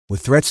With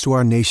threats to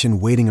our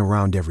nation waiting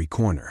around every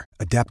corner,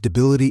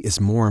 adaptability is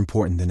more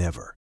important than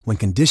ever. When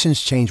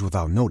conditions change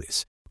without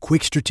notice,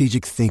 quick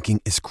strategic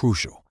thinking is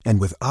crucial.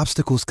 And with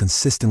obstacles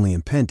consistently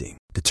impending,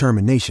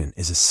 determination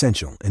is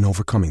essential in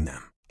overcoming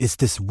them. It's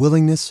this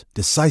willingness,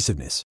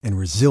 decisiveness, and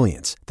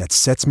resilience that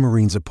sets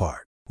Marines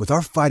apart. With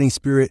our fighting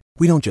spirit,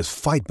 we don't just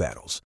fight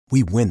battles,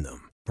 we win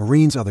them.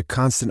 Marines are the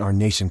constant our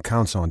nation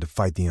counts on to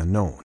fight the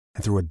unknown.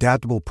 And through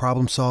adaptable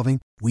problem solving,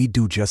 we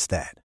do just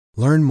that.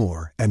 Learn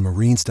more at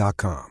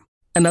marines.com.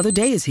 Another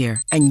day is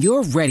here, and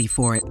you're ready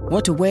for it.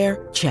 What to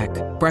wear? Check.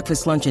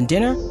 Breakfast, lunch, and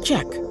dinner?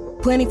 Check.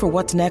 Planning for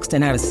what's next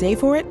and how to save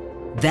for it?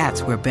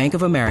 That's where Bank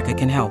of America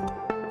can help.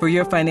 For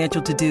your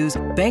financial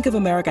to-dos, Bank of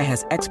America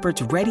has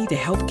experts ready to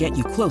help get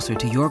you closer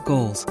to your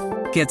goals.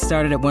 Get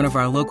started at one of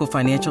our local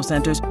financial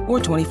centers or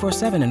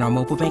 24/7 in our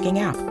mobile banking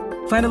app.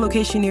 Find a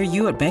location near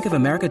you at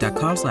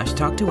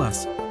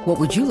bankofamerica.com/talktous. What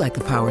would you like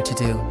the power to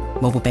do?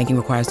 Mobile banking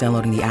requires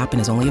downloading the app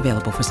and is only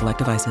available for select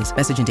devices.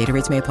 Message and data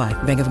rates may apply.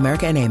 Bank of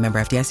America N.A., member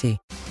FDIC.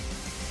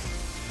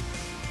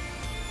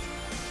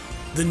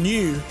 The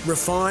new,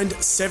 refined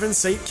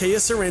 7-seat Kia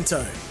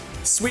Sorrento.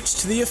 Switch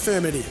to the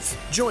affirmative.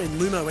 Join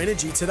Lumo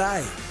Energy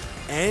today.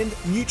 And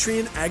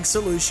Nutrient Ag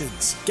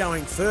Solutions,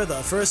 going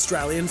further for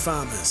Australian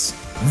farmers.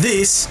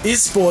 This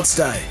is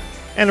Sportsday.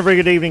 And a very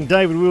good evening,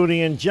 David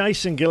Wildy and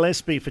Jason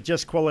Gillespie for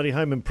Just Quality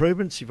Home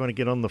Improvements. If you want to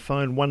get on the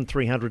phone,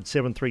 1300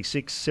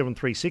 736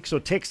 736 or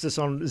text us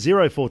on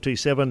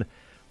 0427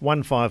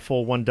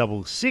 154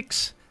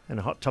 166. And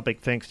a hot topic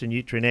thanks to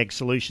Nutrient Ag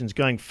Solutions,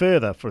 going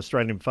further for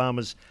Australian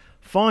farmers.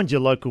 Find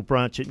your local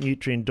branch at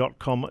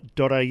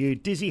nutrient.com.au.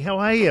 Dizzy, how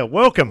are you?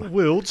 Welcome.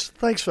 Wilds,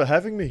 thanks for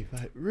having me,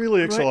 mate.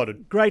 Really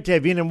excited. Great to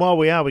have you in. And while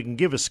we are, we can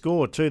give a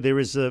score too. There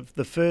is the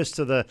first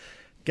of the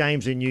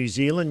games in New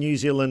Zealand. New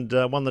Zealand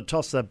won the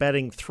toss. They're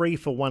batting 3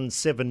 for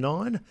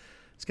 179.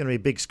 It's going to be a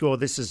big score.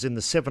 This is in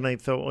the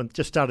 17th, or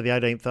just started the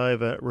 18th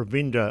over.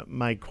 Ravindra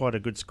made quite a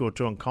good score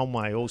too on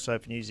Conway, also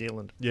for New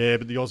Zealand. Yeah,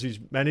 but the Aussies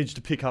managed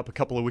to pick up a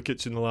couple of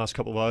wickets in the last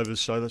couple of overs,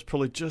 so that's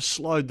probably just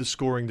slowed the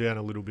scoring down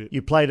a little bit.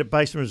 You played at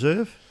Basin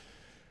Reserve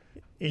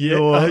in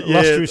your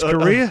illustrious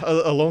career?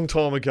 A long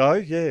time ago.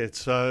 Yeah,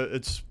 it's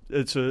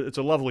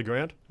a lovely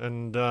ground,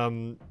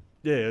 and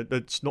yeah,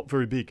 it's not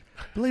very big.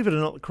 Believe it or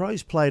not, the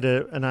Crows played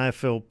an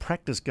AFL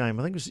practice game.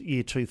 I think it was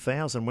year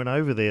 2000. Went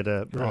over there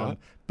to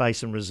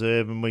Basin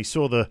Reserve, and we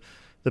saw the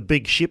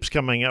big ships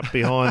coming up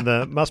behind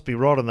the, must be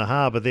right on the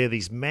harbour there,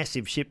 these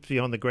massive ships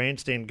behind the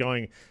grandstand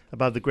going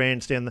above the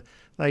grandstand.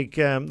 They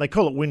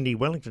call it Windy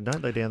Wellington,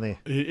 don't they, down there?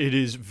 It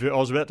is. I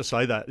was about to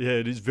say that. Yeah,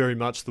 it is very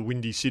much the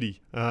Windy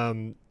City.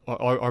 I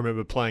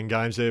remember playing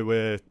games there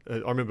where I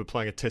remember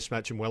playing a test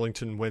match in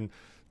Wellington when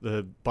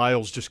the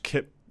bails just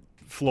kept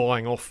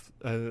flying off,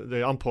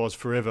 the umpires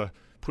forever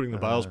putting the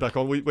bails back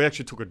on. We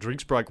actually took a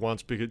drinks break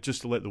once because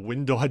just to let the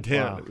wind die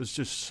down. Wow. It was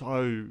just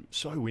so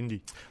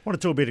windy. I want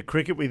to talk a bit of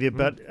cricket with you,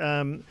 but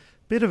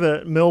bit of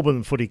a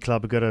Melbourne footy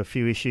club have got a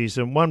few issues,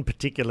 and one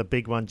particular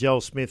big one, Joel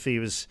Smith, he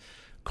was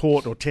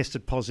caught or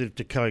tested positive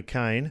to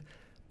cocaine,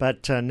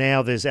 but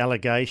now there's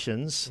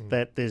allegations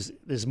that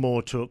there's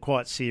more to it,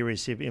 quite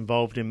serious,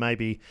 involved in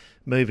maybe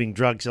moving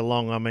drugs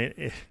along. I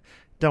mean,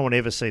 don't want to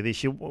ever see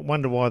this. You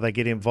wonder why they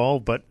get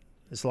involved, but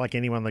it's like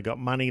anyone. They've got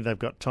money, they've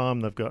got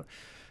time, they've got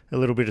a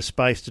little bit of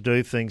space to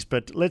do things.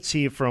 But let's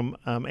hear from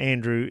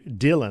Andrew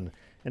Dillon.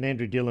 And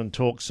Andrew Dillon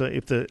talks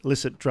if the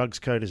illicit drugs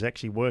code is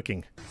actually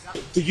working.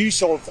 The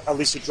use of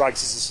illicit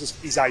drugs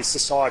is a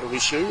societal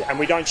issue, and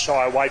we don't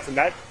shy away from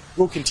that.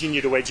 We'll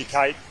continue to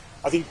educate.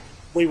 I think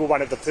we were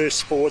one of the first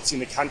sports in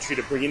the country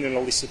to bring in an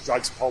illicit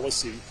drugs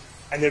policy,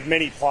 and there are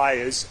many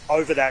players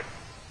over that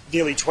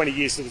nearly 20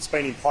 years that it's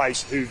been in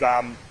place who've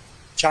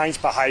changed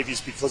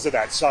behaviours because of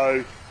that.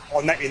 So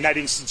in that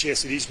instance,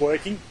 yes, it is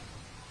working.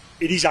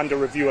 It is under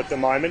review at the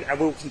moment, and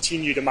we'll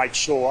continue to make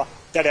sure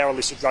that our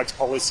illicit drugs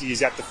policy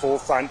is at the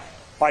forefront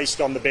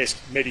based on the best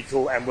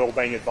medical and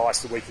wellbeing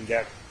advice that we can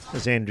get.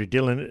 As Andrew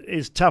Dillon,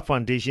 it's a tough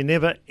one, Diz. You're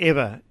never,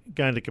 ever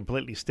going to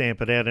completely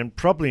stamp it out, and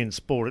probably in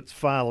sport it's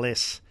far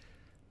less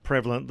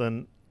prevalent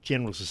than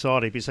general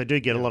society because they do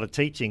get a lot of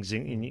teachings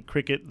in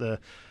cricket, the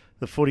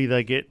footy.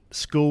 They get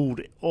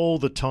schooled all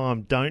the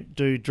time. Don't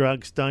do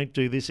drugs, don't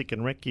do this, it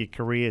can wreck your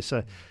career.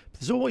 So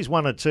there's always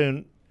one or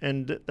two,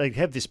 and they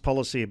have this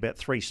policy about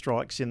 3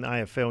 strikes in the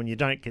AFL, and you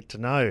don't get to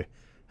know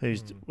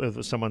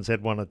whether someone's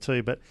had 1 or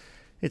 2. But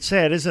it's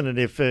sad, isn't it,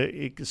 if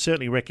it can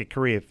certainly wreck a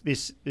career.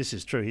 If this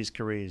is true, his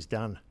career is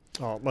done.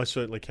 Oh, it most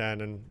certainly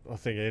can, and I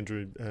think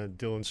Andrew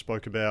Dillon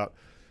spoke about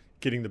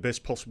getting the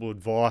best possible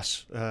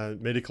advice,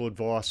 medical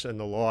advice and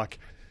the like,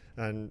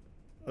 and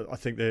I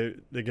think they're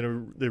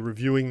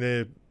reviewing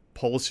their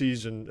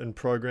policies and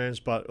programs,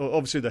 but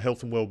obviously the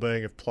health and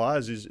well-being of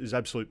players is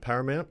absolute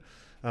paramount.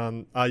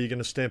 Are you going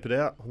to stamp it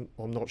out?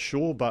 I'm not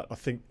sure, but I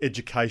think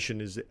education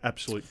is the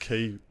absolute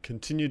key.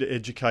 Continue to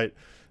educate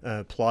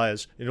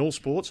players in all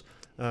sports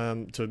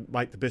to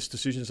make the best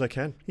decisions they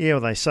can. Yeah,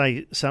 well, they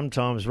say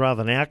sometimes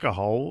rather than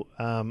alcohol,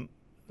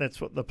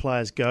 that's what the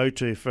players go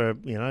to for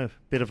a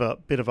bit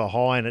of a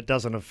high, and it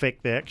doesn't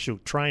affect their actual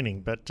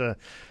training. But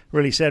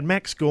really sad.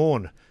 Max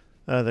Gawn,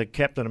 the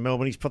captain of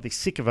Melbourne. He's probably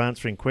sick of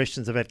answering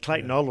questions. They've had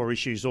Clayton Ola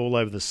issues all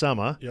over the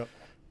summer. Yep.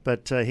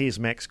 But here's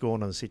Max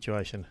Gawn on the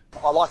situation.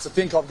 I like to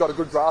think I've got a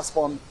good grasp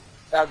on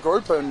our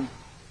group, and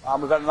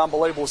we've had an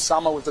unbelievable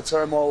summer with the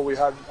turmoil we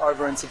had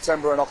over in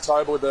September and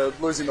October with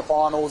losing the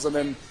finals, and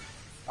then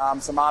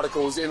some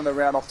articles in and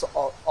around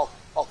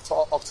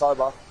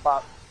October.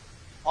 But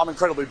I'm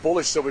incredibly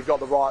bullish that we've got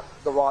the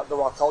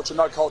right culture.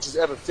 No culture's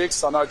ever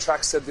fixed. I know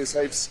Track said this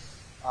heaps.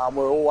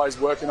 We're always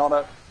working on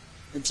it.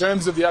 In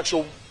terms of the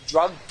actual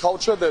drug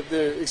culture that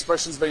the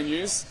expression's been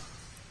used,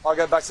 I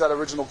go back to that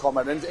original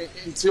comment. And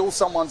until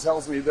someone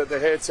tells me that the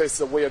hair tests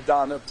that we have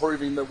done are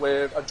proving that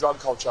we're a drug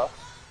culture,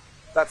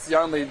 that's the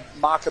only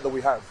marker that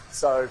we have.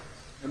 So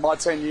in my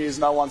 10 years,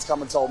 no one's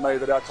come and told me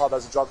that our club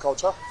has a drug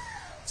culture.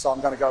 So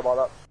I'm going to go by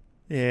that.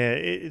 Yeah,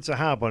 it's a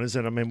hard one,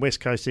 isn't it? I mean, West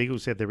Coast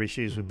Eagles had their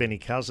issues with Benny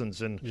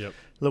Cousins, and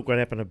look what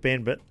happened to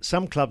Ben. But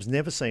some clubs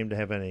never seem to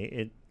have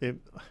any.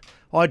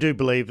 I do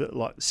believe that,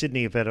 like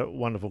Sydney, have had a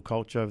wonderful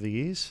culture over the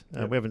years.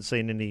 We haven't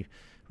seen any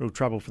real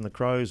trouble from the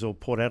Crows or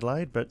Port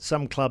Adelaide, but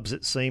some clubs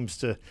it seems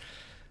to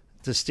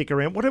stick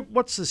around.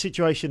 What's the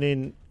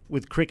situation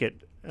with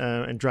cricket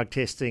and drug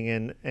testing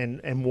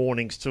and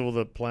warnings to all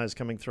the players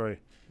coming through?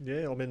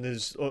 Yeah, I mean,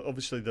 there's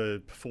obviously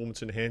the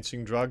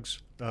performance-enhancing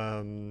drugs.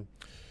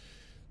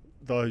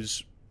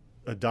 Those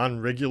are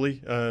done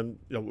regularly.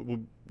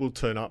 We'll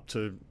turn up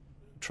to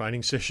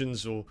training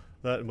sessions or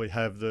that, and we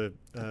have the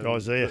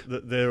guys there.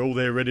 They're all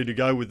there ready to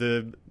go with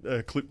their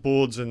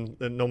clipboards and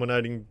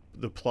nominating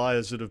the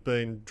players that have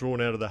been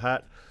drawn out of the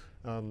hat.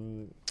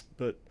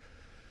 But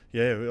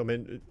yeah, I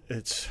mean,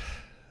 is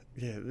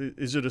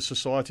it a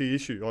society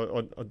issue?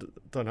 I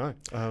don't know.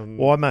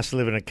 Well, I must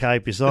live in a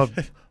cave because I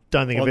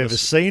don't think I've ever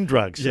seen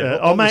drugs. Yeah,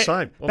 I'm the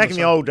same. Back in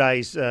the old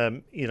days,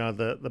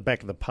 the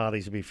back of the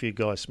parties would be a few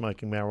guys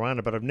smoking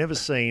marijuana, but I've never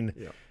seen.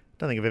 Yeah.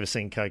 Don't think I've ever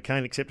seen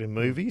cocaine except in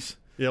movies.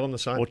 Yeah, I'm the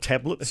same. Or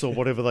tablets or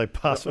whatever they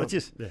pass. I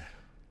think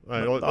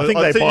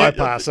they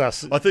bypass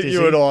us. I think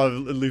you and I have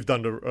lived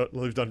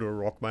under a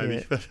rock,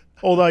 maybe. Yeah.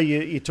 Although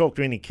you talk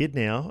to any kid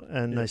now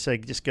and they say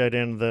just go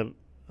down to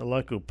the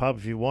local pub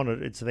if you want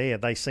it, it's there.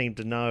 They seem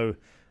to know.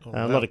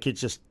 A lot of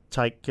kids just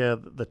take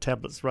the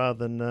tablets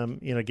rather than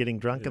getting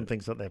drunk and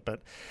things like that.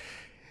 But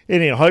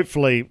anyhow,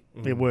 hopefully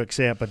it works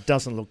out, but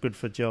doesn't look good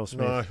for Joel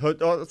Smith.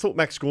 No, I thought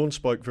Max Gawn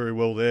spoke very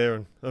well there,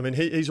 and I mean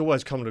he's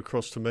always come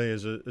across to me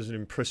as an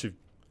impressive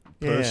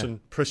person,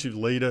 impressive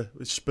leader.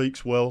 He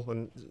speaks well,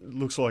 and it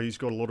looks like he's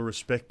got a lot of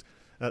respect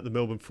at the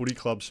Melbourne Footy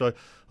Club. So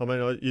I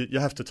mean, you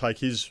have to take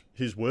his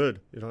word.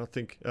 I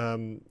think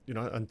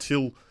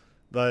until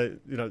they,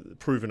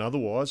 proven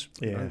otherwise,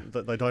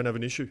 that they don't have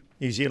an issue.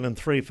 New Zealand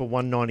 3 for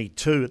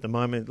 192 at the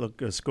moment.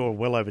 Look, a score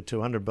well over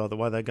 200, by the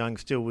way. They're going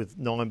still with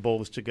 9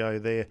 balls to go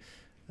there.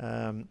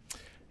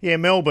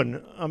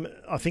 Melbourne,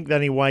 I think the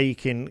only way you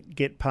can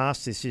get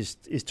past this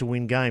is to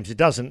win games. It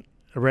doesn't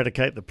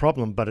eradicate the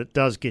problem, but it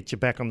does get you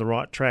back on the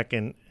right track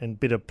and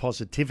bit of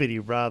positivity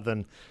rather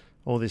than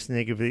all this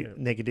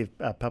negative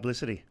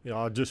publicity.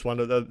 I just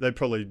wonder, they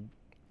probably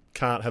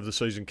can't have the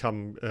season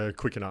come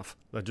quick enough.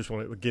 They just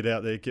want to get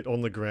out there, get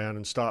on the ground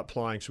and start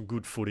playing some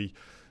good footy,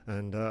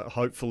 and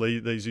hopefully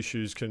these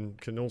issues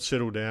can all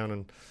settle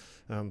down.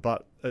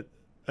 But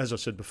as I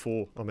said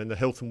before, I mean, the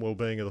health and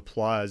well-being of the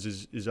players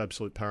is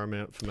absolute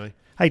paramount for me.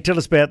 Hey, tell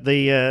us about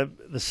the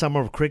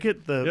summer of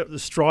cricket. The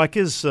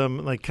strikers,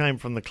 they came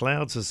from the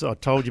clouds. As I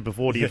told you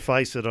before to your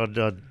face that I'd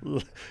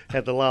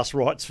had the last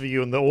rights for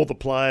you and all the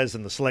players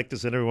and the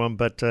selectors and everyone,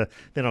 but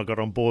then I got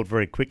on board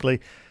very quickly.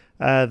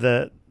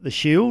 The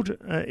Shield,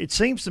 it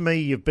seems to me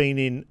you've been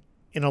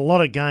in a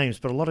lot of games,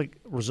 but a lot of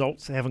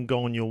results haven't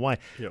gone your way.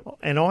 Yep.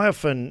 And I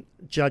often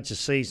judge a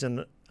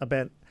season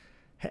about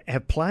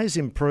have players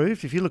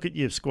improved? If you look at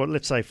your squad,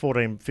 let's say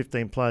 14,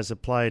 15 players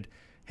have played,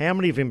 how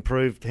many have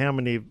improved, how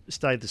many have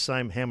stayed the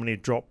same, how many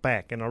have dropped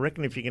back? And I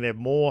reckon if you can have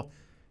more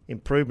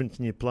improvements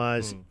in your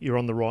players, you're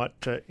on the right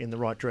in the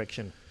right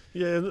direction.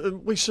 Yeah,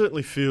 we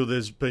certainly feel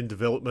there's been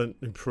development,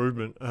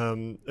 improvement.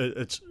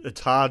 It's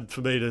hard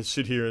for me to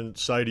sit here and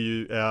say to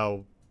you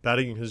our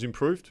batting has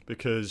improved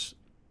because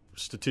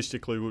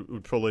statistically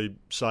would probably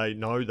say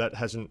no, that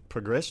hasn't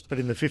progressed. But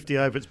in the 50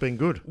 over, it's been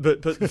good.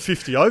 But the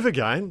 50 over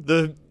game,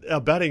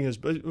 our batting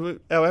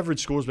our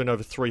average score's been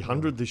over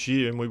 300 this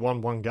year, and we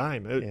won one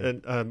game.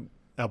 And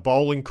our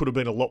bowling could have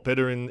been a lot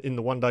better in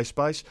the one day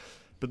space.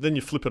 But then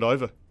you flip it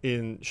over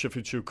in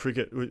Sheffield Shield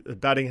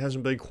cricket. Batting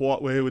hasn't been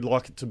quite where we'd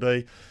like it to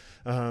be.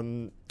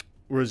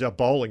 Whereas our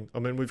bowling, I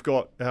mean, we've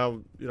got our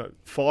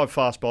 5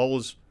 fast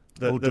bowlers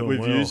that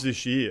we've used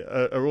this year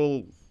are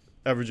all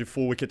averaging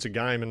 4 wickets a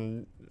game,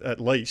 and at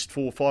least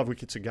 4 or 5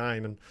 wickets a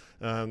game,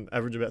 and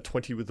average about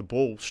 20 with the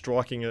ball,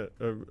 striking a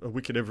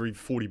wicket every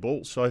 40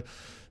 balls. So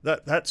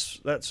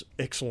that's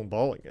excellent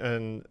bowling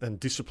and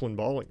disciplined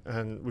bowling,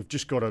 and we've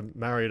just got to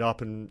marry it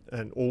up and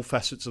all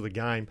facets of the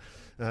game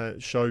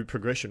show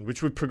progression,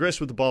 which we've progressed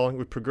with the bowling,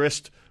 we've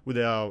progressed with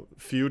our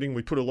fielding.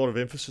 We put a lot of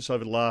emphasis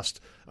over the last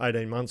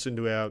 18 months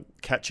into our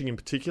catching in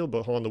particular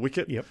behind the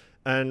wicket,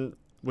 and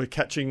we're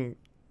catching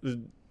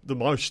the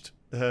most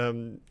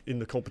in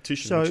the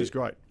competition, which is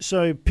great.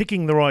 So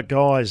picking the right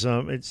guys,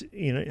 it's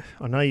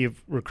I know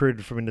you've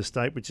recruited from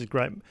interstate, which is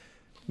great.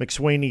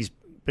 McSweeney's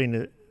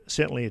been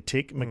certainly a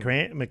tick.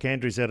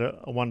 McAndrew's had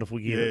a wonderful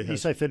year. Yeah, you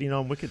say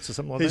 39 wickets or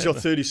something like He's that?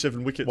 got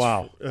 37 wickets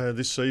wow.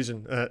 This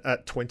season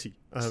at 20.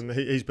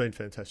 He's been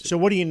fantastic. So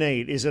what do you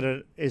need? Is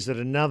it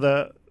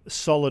another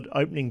solid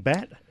opening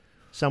bat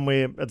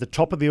somewhere at the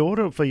top of the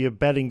order for your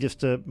batting just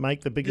to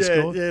make the biggest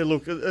score? Yeah,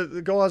 look,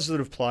 the guys that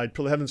have played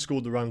probably haven't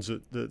scored the runs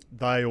that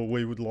they or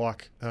we would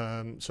like.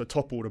 So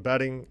top order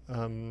batting.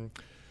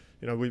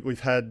 We've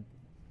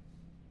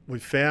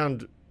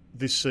found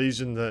this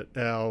season that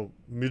our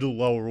middle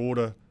lower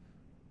order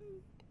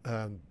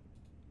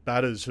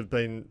batters have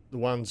been the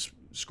ones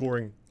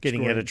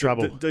getting out of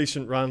trouble,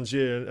 decent runs,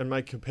 and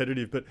make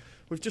competitive. But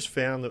we've just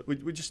found that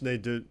we just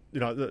need to,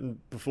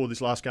 before this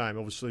last game,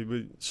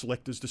 obviously,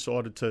 selectors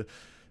decided to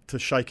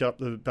shake up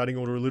the batting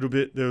order a little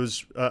bit. There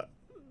was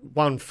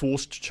one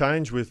forced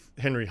change with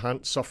Henry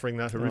Hunt suffering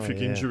that horrific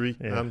injury.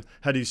 Yeah.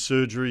 Had his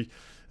surgery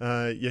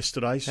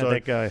yesterday. How'd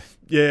that go?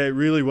 Yeah,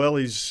 really well.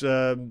 He's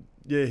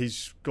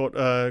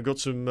got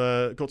some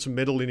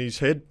metal in his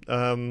head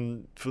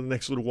for the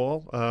next little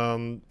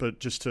while, but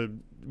just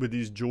with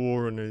his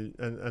jaw and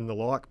the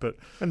like. But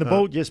the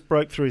ball just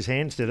broke through his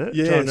hands, did it?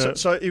 Yeah.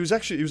 So he was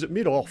at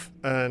mid off,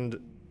 and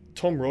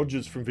Tom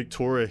Rogers from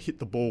Victoria hit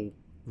the ball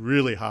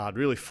really hard,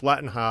 really flat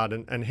and hard,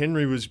 and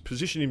Henry was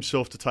positioning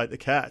himself to take the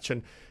catch,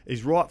 and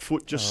his right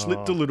foot just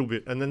slipped a little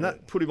bit, and then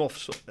that put him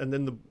off, and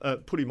then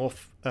put him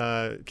off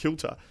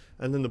kilter,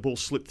 and then the ball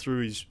slipped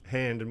through his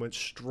hand and went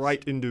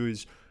straight into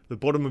the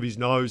bottom of his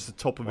nose, the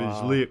top of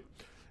his lip,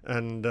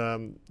 and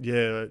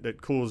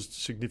it caused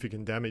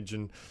significant damage,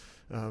 and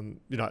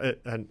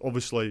and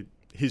obviously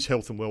his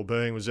health and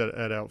well-being was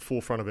at our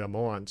forefront of our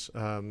minds.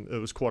 It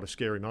was quite a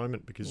scary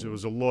moment because there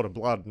was a lot of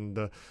blood, and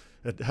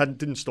it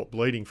didn't stop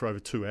bleeding for over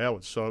 2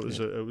 hours. So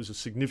it was a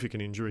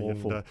significant injury,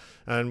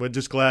 and we're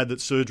just glad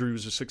that surgery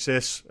was a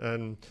success.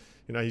 And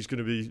he's going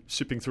to be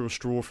sipping through a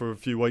straw for a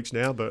few weeks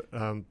now,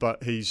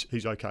 but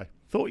he's okay.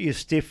 Thought you're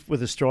stiff with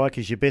the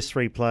strikers. Your best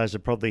three players are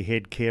probably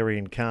Head, Carey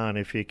and Khan.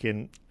 If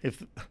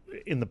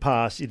in the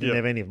past you didn't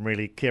have any of them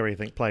really. Carey, I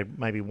think, played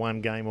maybe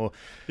one game or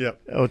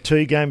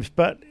 2 games,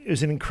 but it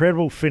was an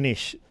incredible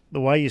finish. The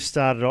way you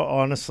started, I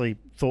honestly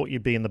thought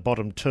you'd be in the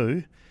bottom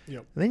 2.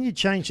 Yep. And then you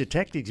changed your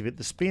tactics a bit.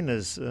 The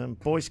spinners,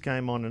 Boyce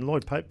came on, and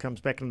Lloyd Pope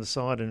comes back on the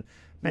side, and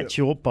Matt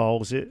Short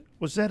bowls. How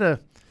did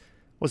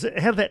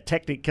that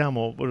tactic come?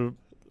 Well,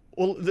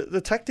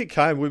 the tactic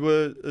came. We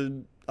were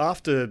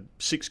after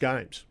 6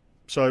 games.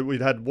 So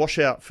we'd had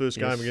washout first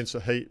game against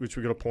the Heat, which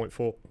we got a point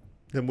for.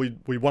 Then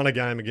we won a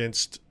game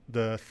against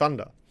the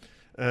Thunder.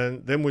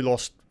 And then we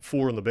lost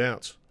 4 on the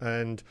bounce.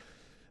 And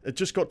it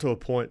just got to a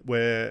point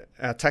where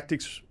our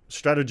tactics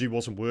strategy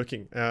wasn't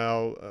working.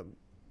 Our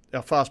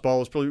fast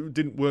bowlers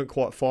probably weren't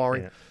quite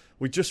firing. Yeah.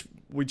 We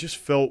just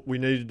felt we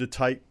needed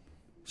to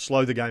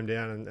slow the game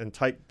down and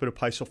take a bit of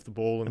pace off the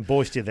ball. And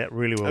Boyce did that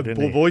really well,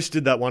 didn't he? Boyce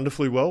did that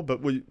wonderfully well,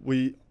 but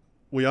we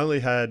only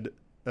had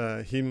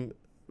him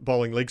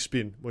bowling leg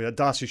spin. We had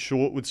Darcy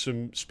Short with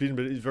some spin,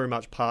 but he's very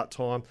much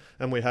part-time.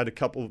 And we had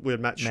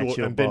Matt Short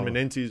and Ben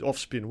Menente's off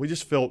spin. We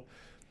just felt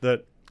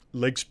that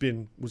leg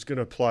spin was going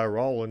to play a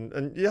role.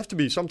 And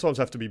you sometimes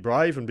have to be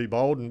brave and be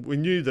bold. And we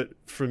knew that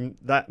from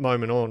that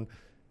moment on,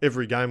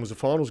 every game was a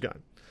finals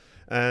game.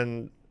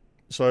 And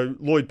so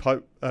Lloyd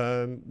Pope,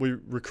 we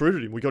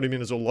recruited him. We got him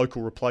in as a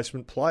local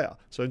replacement player.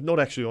 So not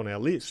actually on our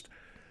list.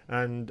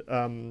 And,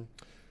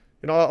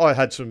 I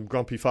had some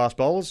grumpy fast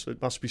bowlers, it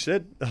must be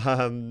said.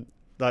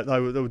 They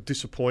were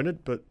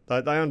disappointed, but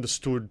they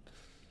understood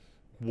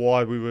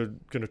why we were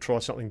going to try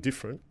something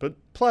different. But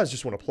players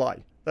just want to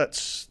play.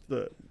 That's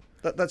the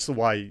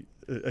way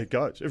it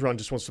goes. Everyone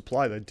just wants to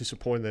play. They're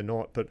disappointed they're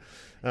not. But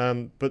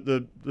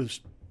the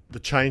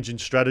change in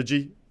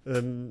strategy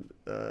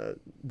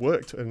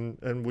worked,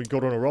 and we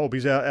got on a roll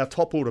because our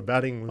top order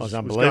batting was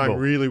going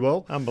really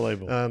well.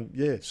 Unbelievable.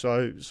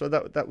 So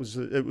that was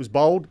it was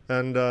bold,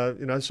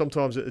 and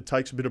sometimes it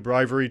takes a bit of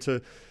bravery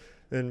to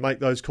and make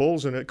those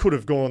calls, and it could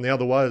have gone the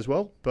other way as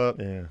well, but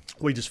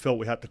we just felt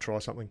we had to try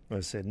something. I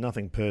said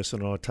nothing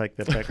personal. I take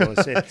that back. What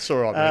I said. That's all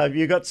right, mate.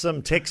 You got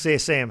some text there,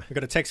 Sam? We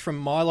got a text from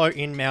Milo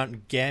in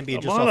Mount Gambier,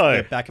 just Milo.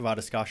 off the back of our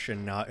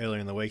discussion earlier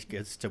in the week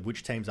as to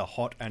which teams are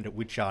hot and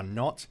which are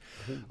not.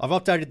 I've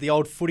updated the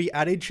old footy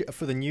adage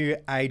for the new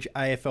age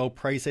AFL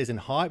preseason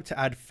hype to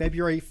add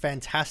February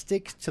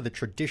fantastic to the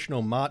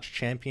traditional March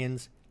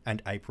champions and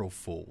April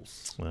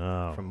Fools.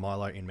 Wow. From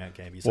Milo in Mount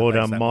Gambier. Well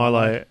done,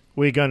 Milo.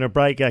 We're going to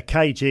break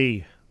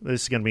KG.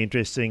 This is going to be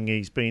interesting.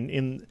 He's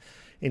been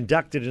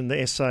inducted in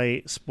the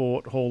SA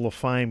Sport Hall of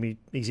Fame.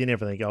 He's in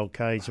everything. Old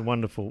K. He's a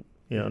wonderful.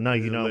 I know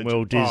you know him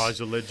well, Diz. Oh,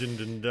 he's a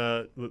legend,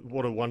 and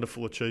what a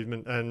wonderful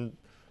achievement, and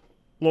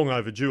long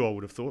overdue, I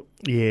would have thought.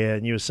 Yeah,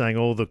 and you were saying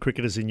all the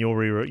cricketers in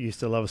your era used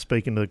to love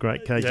speaking to the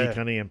great KG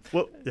Cunningham.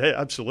 Well, yeah,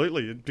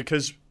 absolutely,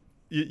 because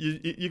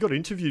you got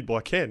interviewed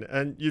by Ken,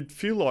 and you'd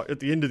feel like at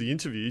the end of the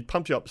interview, he'd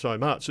pumped you up so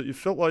much that you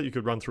felt like you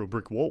could run through a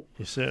brick wall.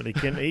 You certainly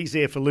can. He's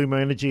there for Lumo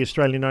Energy,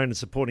 Australian owned and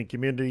supporting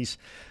communities.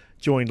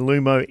 Join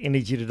Lumo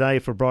Energy today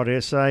for a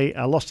brighter SA.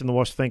 Lost in the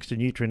wash thanks to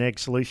Nutrien Ag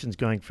Solutions,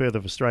 going further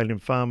for Australian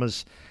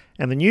farmers.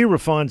 And the new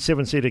refined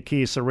 7-seater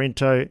Kia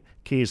Sorrento,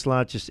 Kia's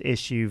largest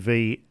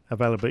SUV,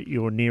 available at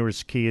your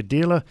nearest Kia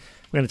dealer.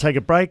 We're going to take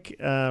a break,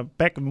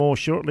 back with more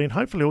shortly, and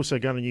hopefully also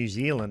going to New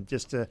Zealand,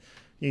 just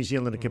New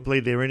Zealand to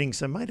complete their innings.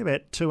 So made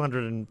about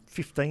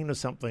 215 or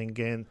something,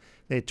 and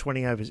they're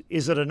 20 overs.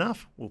 Is it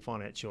enough? We'll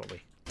find out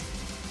shortly.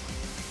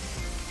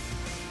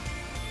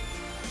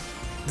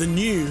 The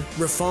new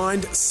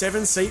refined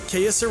 7-seat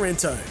Kia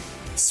Sorrento.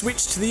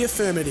 Switch to the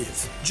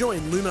affirmative. Join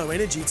Lumo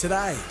Energy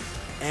today.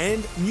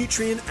 And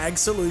Nutrien Ag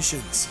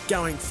Solutions,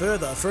 going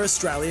further for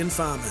Australian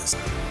farmers.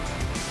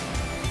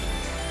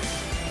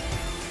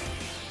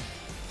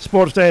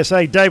 Sportsday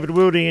SA, David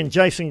Wildy and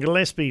Jason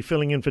Gillespie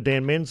filling in for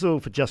Dan Menzel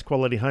for Just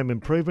Quality Home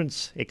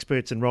Improvements.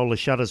 Experts in roller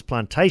shutters,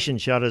 plantation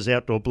shutters,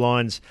 outdoor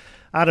blinds,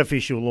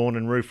 artificial lawn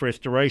and roof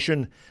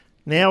restoration.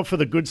 Now for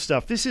the good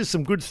stuff. This is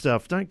some good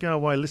stuff. Don't go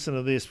away, listen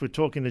to this. We're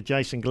talking to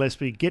Jason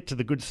Gillespie. Get to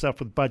the good stuff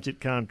with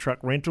budget car and truck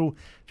rental.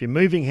 If you're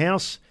moving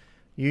house,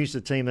 use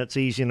the team that's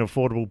easy and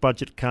affordable.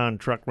 Budget car and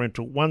truck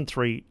rental,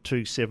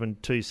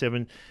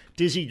 132727.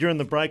 Dizzy, during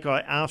the break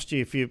I asked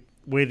you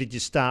where did you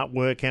start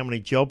work, how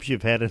many jobs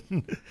you've had,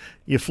 and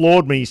you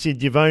floored me. You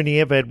said you've only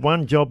ever had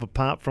one job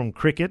apart from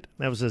cricket.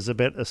 That was as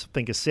about, I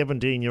think, a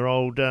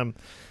 17-year-old.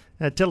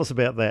 Tell us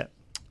about that.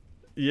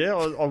 Yeah,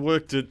 I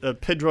worked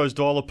at Pedro's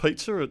Dialer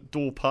Pizza at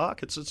Door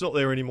Park. It's not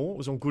there anymore. It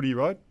was on Goody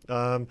Road.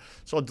 So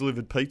I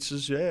delivered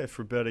pizzas,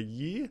 for about a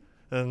year.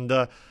 And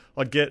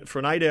I'd get, for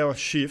an 8-hour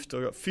shift, I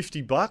got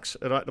 $50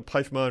 and I had to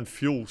pay for my own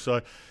fuel.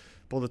 So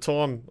by the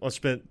time I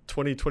spent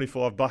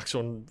 $20-25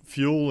 on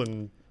fuel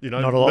and,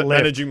 not a lot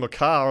managing my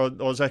car,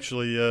 I was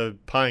actually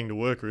paying to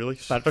work, really.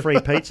 But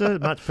free pizza?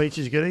 Much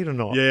pizza you could eat or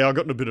not? Yeah, I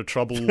got in a bit of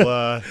trouble.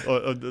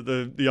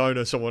 The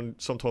owner,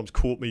 sometimes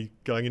caught me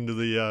going into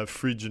the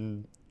fridge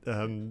and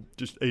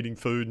just eating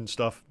food and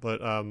stuff.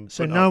 But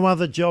no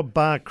other job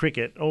bar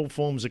cricket, all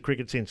forms of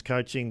cricket since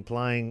coaching,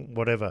 playing,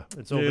 whatever.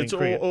 It's all been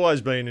cricket.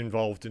 Always been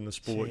involved in the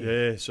sport. Gee.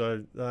 Yeah.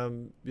 So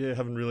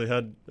haven't really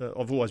had.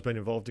 I've always been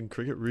involved in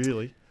cricket,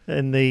 really.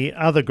 And the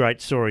other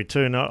great story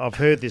too, and I've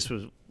heard this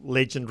was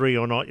legendary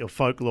or not, your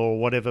folklore or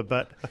whatever,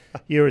 but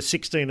you're a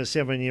 16 or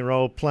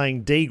 17-year-old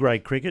playing D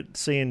grade cricket,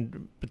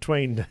 seeing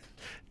between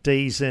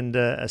D's and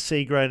a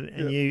C grade,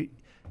 and you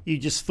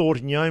just thought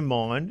in your own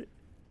mind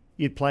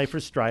you'd play for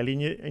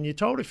Australia, and you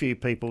told a few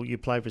people you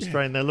play for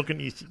Australia, and they're looking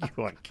at you,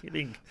 you're like,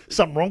 kidding,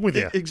 something wrong with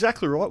you.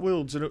 Exactly right,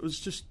 Wilds, and it was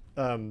just,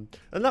 and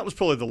that was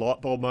probably the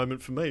light bulb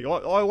moment for me. I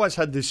always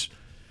had this,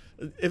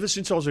 ever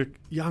since I was a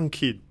young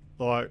kid,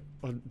 like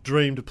I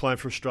dreamed of playing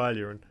for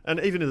Australia, and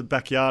even in the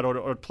backyard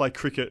I'd play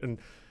cricket, and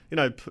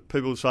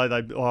people would say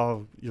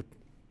you're in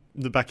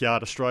the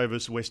backyard, Australia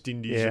versus West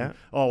Indies, and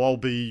I'll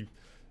be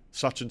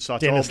such and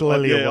such. Dennis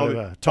Lilly or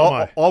whatever.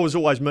 Tomo. I was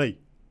always me.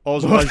 I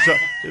was always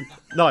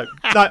no,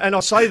 and I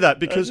say that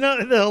because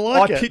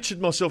I pictured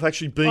myself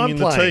actually being in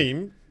the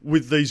team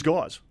with these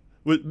guys,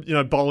 with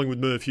bowling with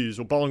Merv Hughes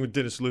or bowling with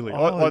Dennis Lilly. You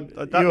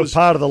were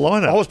part of the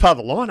lineup. I was part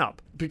of the lineup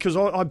because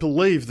I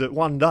believed that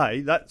one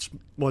day that's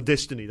my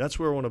destiny. That's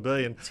where I want to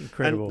be. And it's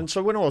incredible. And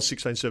so when I was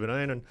 16,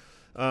 17, and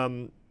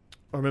I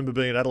remember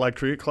being at Adelaide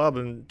Cricket Club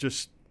and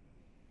just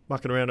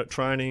mucking around at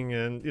training,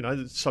 and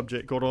the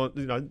subject got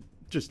on,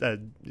 just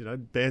had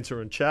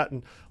banter and chat,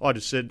 and I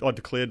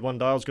declared one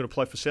day I was going to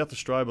play for South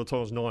Australia by the time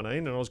I was 19,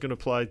 and I was going to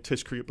play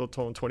Test cricket by the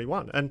time I was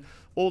 21, and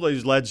all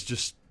these lads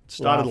just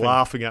started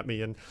laughing at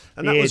me, and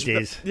that was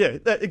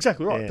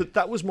exactly right. Yeah. But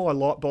that was my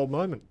light bulb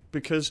moment,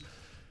 because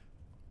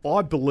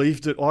I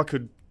believed it, I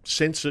could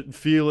sense it and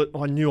feel it,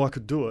 I knew I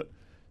could do it,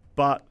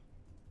 but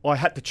I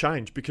had to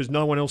change because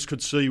no one else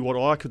could see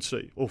what I could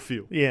see or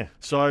feel. Yeah.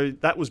 So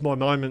that was my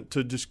moment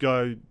to just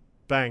go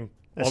bang.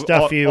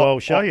 I'll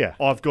show you.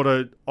 I've got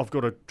to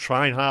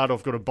train hard.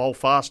 I've got to bowl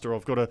faster.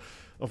 I've got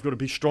to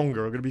be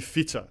stronger. I've got to be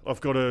fitter. I've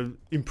got to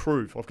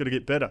improve. I've got to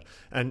get better.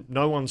 And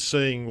no one's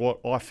seeing what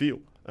I feel.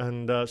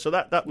 And so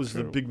that was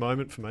the big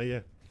moment for me.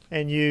 Yeah.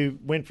 And you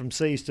went from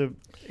C's to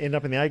end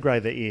up in the A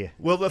grade that year.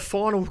 Well, the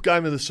final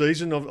game of the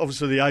season,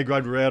 obviously the A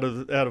grade were out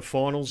of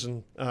finals,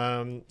 and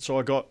so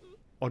I got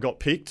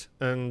picked,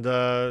 and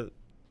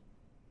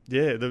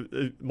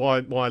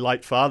my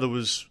late father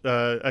was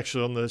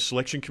actually on the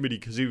selection committee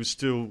because he was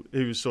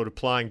sort of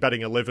playing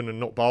batting 11 and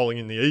not bowling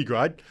in the E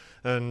grade,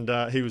 and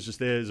he was just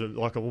there as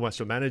almost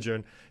a manager,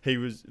 and he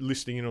was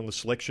listening in on the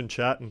selection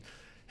chat, and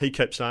he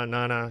kept saying,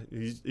 no,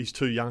 he's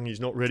too young,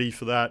 he's not ready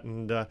for that,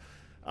 and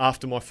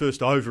after my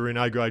first over in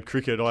A grade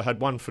cricket, I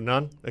had 1 for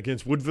none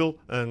against Woodville,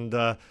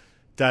 and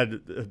Dad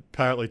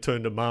apparently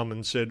turned to Mum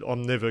and said,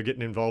 I'm never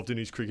getting involved in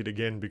his cricket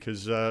again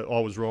because I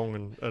was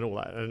wrong and all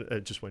that. And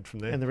it just went from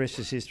there. And the rest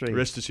is history. The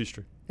rest is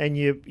history. And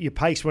your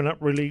pace went up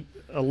really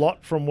a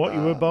lot from what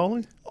you were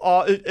bowling?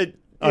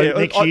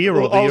 Next year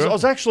or the year? I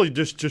was actually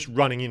just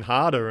running in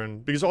harder,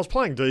 and because I was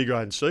playing D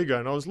grade and C grade,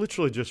 and I was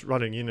literally just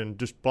running in and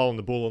just bowling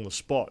the ball on the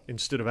spot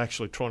instead of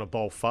actually trying to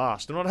bowl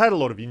fast. And I'd had a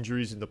lot of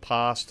injuries in the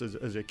past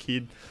as a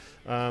kid.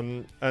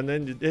 And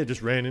then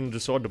just ran in and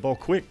decided to bowl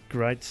quick.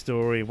 Great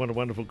story. What a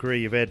wonderful career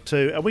you've had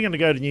too. Are we going to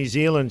go to New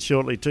Zealand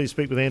shortly too?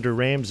 Speak with Andrew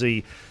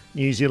Ramsey.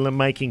 New Zealand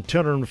making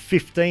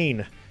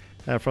 215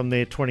 from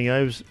their 20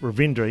 overs.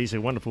 Ravindra, he's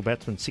a wonderful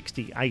batsman,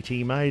 68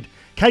 he made.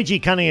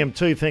 KG Cunningham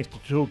too, thanks to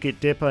Toolkit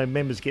Depot.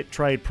 Members get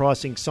trade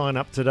pricing. Sign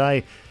up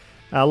today.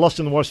 Lost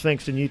in the wash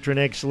thanks to Nutrien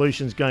Ag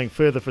Solutions, going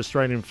further for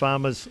Australian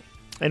farmers.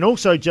 And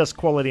also Just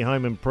Quality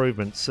Home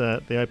Improvements.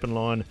 The open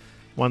line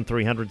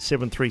 1300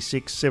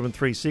 736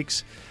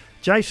 736.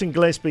 Jason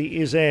Gillespie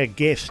is our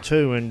guest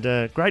too, and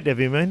great to have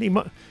him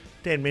in.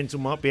 Dan Menzel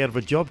might be out of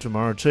a job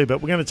tomorrow too,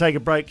 but we're going to take a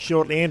break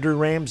shortly. Andrew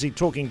Ramsey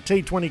talking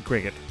T20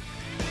 cricket.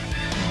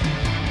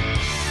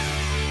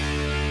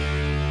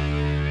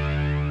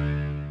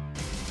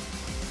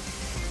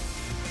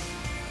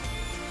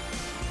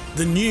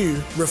 The new,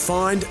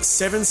 refined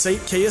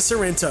 7-seat Kia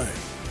Sorento.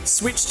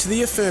 Switch to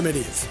the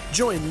affirmative.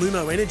 Join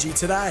Lumo Energy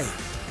today.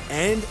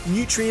 And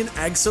Nutrien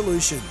Ag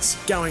Solutions,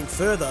 going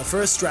further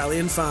for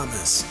Australian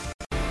farmers.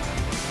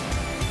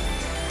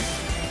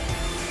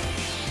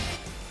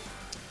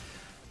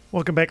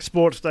 Welcome back,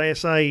 Sportsday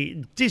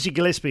SA. Dizzy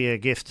Gillespie, our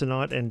guest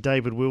tonight, and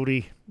David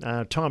Wildy.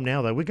 Time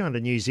now, though. We're going to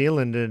New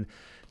Zealand, and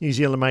New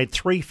Zealand made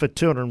 3 for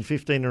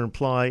 215 to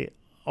reply.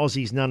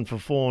 Aussies none for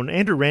 4. And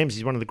Andrew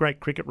Ramsey's one of the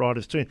great cricket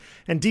writers too.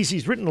 And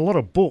Dizzy's written a lot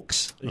of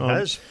books. He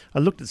has. I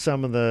looked at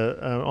some of the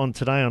on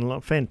today on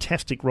a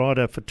fantastic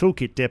writer for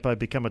Toolkit Depot.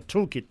 Become a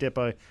Toolkit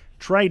Depot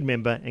trade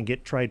member and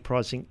get trade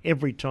pricing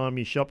every time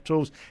you shop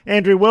tools.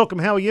 Andrew, welcome.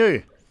 How are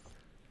you?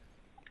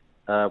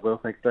 Well,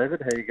 thanks,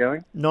 David. How are you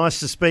going? Nice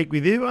to speak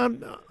with you.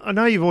 I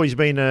know you've always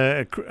been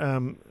a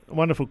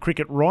wonderful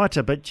cricket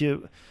writer, but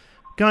you're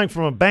going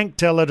from a bank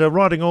teller to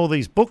writing all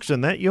these books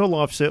and that. Your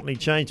life certainly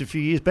changed a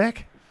few years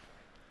back.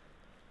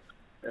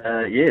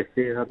 Yes,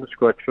 I'm not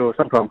quite sure.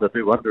 Sometimes I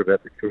do wonder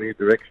about the career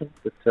direction,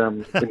 but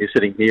when you're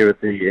sitting here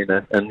in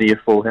a near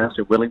full house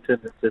in Wellington,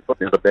 it's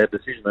probably not a bad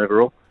decision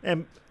overall.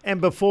 And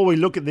before we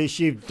look at this,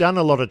 you've done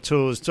a lot of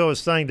tours. So I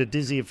was saying to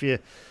Dizzy, if you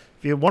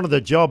wanted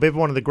the job, ever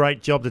wanted the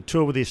great job to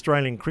tour with the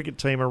Australian cricket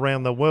team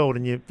around the world,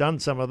 and you've done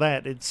some of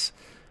that,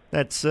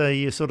 that's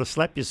you sort of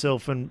slap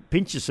yourself and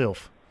pinch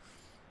yourself.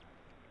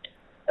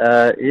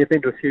 I've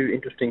been to a few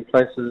interesting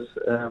places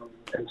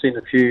and seen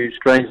a few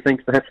strange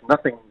things. Perhaps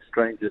nothing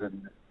stranger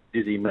than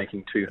Dizzy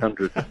making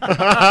 200 in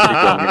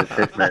a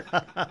test match,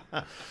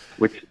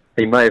 which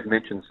he may have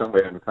mentioned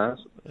somewhere in the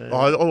past.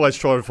 I always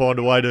try to find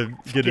a way to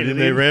get it in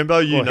there, Rambo.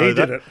 You know he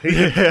that. did it. He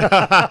did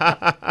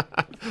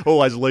it.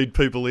 Always lead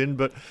people in.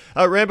 But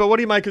Rambo, what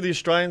do you make of the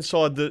Australian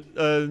side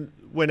that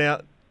went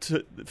out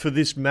for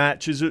this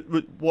match? Is it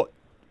what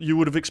you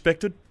would have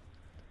expected?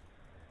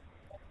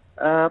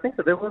 I think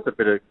that there was a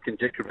bit of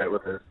conjecture about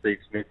whether Steve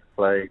Smith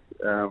played,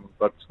 but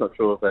I'm just not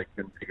sure if they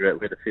can figure out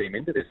where to fit him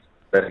into this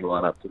batting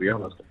lineup, to be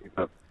honest.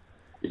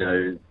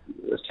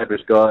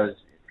 Established guys,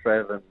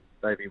 Trav and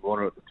Davey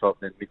Warner at the top,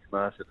 then Mitch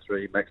Marsh at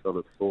 3, Maxwell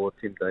at 4,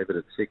 Tim David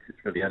at 6. It's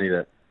really only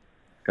that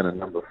kind of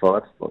number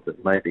 5 spot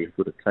that maybe he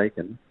would have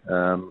taken.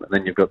 And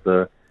then you've got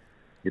the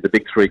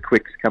big 3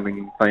 quicks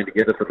playing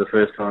together for the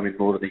first time in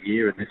more than a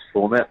year in this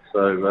format.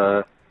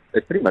 So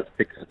it pretty much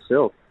picks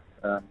itself.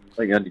 I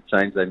think the only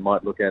change they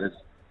might look at is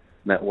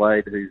Matt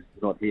Wade, who's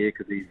not here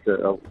because he's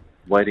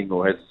waiting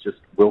or has just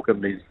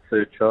welcomed his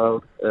third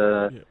child.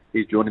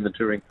 He's joining the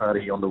touring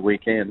party on the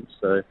weekend,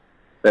 so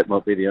that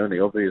might be the only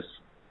obvious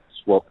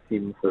swap,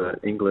 him for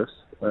Inglis.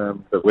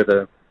 But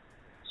whether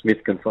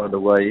Smith can find a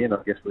way in,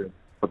 I guess we'll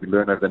probably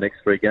learn over the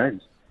next 3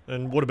 games.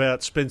 And what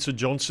about Spencer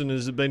Johnson?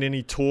 Has there been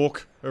any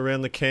talk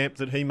around the camp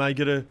that he may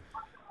get a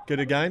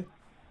game?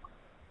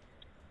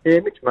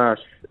 Yeah, Mitch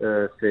Marsh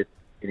said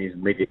in his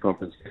media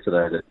conference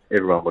yesterday that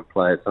everyone would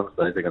play at some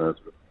stage. They're going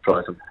to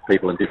try some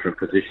people in different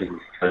positions.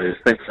 So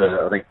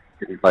Spencer, I think,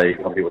 didn't play.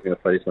 He was going to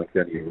play this one. He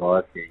only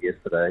arrived here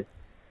yesterday.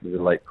 There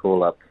was a late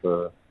call-up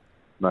for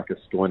Marcus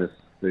Stoinis,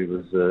 who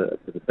was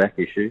with a back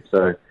issue.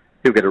 So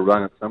he'll get a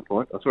run at some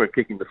point. I saw him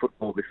kicking the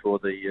football before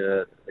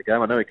the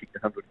game. I know he kicked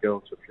 100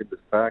 goals for Flinders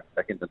Park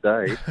back in the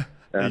day.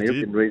 He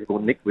was in reasonable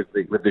nick with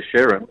the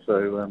Sherrin.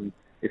 So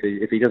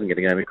if he doesn't get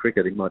a game of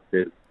cricket, he might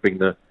bring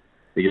the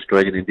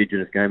Australian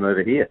Indigenous game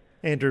over here.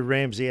 Andrew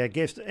Ramsey, our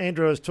guest.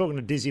 Andrew, I was talking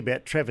to Dizzy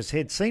about Travis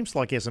Head. Seems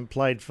like he hasn't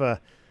played for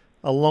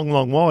a long,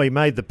 long while. He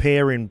made the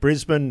pair in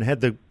Brisbane,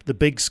 had the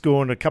big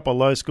score and a couple of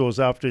low scores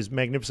after his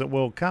magnificent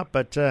World Cup,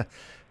 but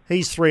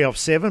he's 3 off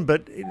 7,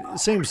 but it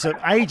seems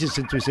ages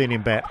since we've seen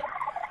him bat.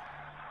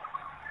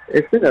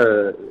 It's been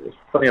a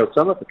funny old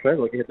summer for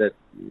Travis. Like he had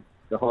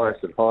the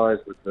highest of highs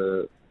with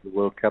the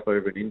World Cup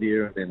over in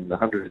India and then the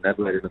 100 in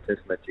Adelaide in a test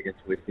match against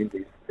West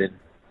Indies. Then,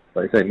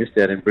 like I say, missed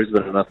out in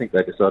Brisbane, and I think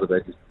they decided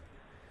they'd just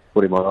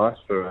put him on ice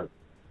for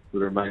the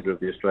remainder of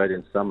the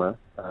Australian summer,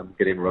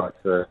 get him right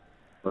for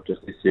not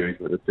just this series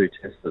but the 2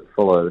 tests that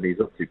follow, and he's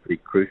obviously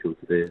pretty crucial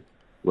to their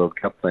World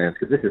Cup plans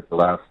because this is the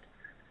last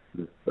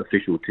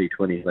official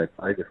T20 they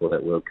play before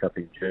that World Cup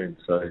in June,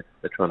 so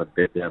they're trying to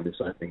bed down this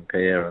opening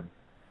pair,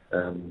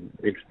 and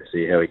interested to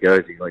see how he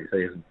goes. Like you say,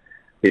 he hasn't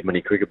hit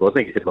many cricket balls. I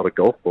think he's hit a lot of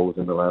golf balls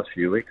in the last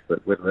few weeks,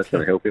 but whether that's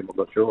going to help him, I'm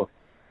not sure.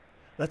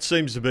 that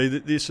seems to be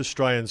this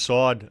Australian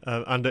side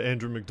under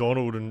Andrew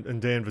McDonald and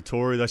Dan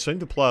Vittori. They seem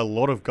to play a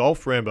lot of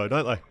golf, Rambo,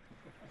 don't they?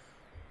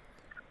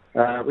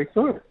 We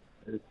saw it.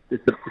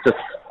 It's a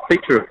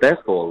feature of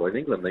baseball in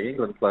England. The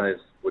England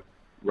players would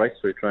race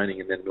through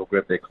training and then they'll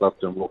grab their clubs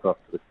and walk off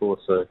to the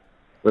course. So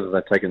whether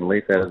they've taken a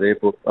leaf out of their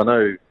book, I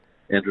know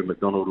Andrew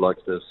McDonald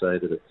likes to say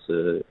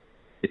that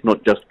it's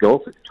not just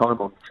golf, it's time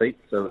on feet,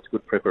 so it's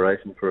good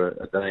preparation for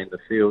a day in the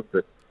field.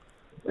 But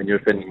when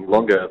you're spending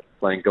longer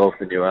playing golf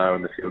than you are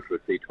in the field for a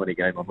T20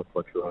 game, I'm not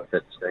quite sure if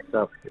that stacks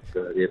up.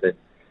 But,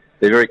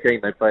 they're very keen.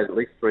 They played at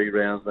least 3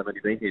 rounds. They've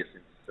only been here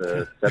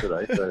since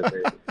Saturday, so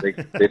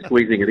they're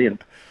squeezing it in.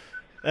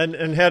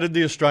 And how did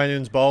the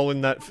Australians bowl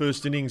in that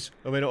first innings?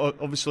 I mean,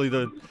 obviously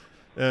the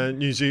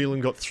New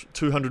Zealand got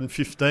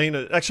 215.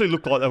 It actually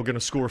looked like they were going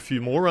to score a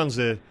few more runs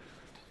there.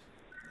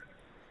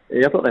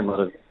 Yeah, I thought they might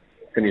have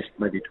finished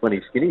maybe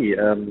 20 skinny.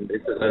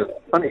 It's a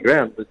funny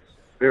ground. It's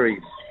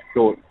very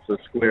short, sort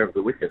of square of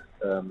the wicket.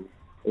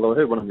 Although I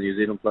heard one of the New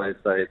Zealand players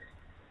say it's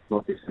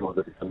not dissimilar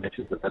to the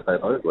dimensions of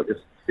Adelaide Oval. It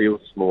just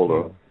feels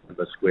smaller than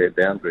the square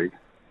boundaries,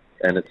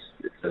 and it's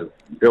a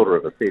builder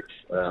of a pitch.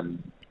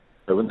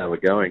 So when they were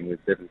going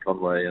with Devon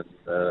Conway and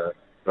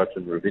Raj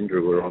and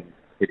Ravindra were on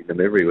hitting them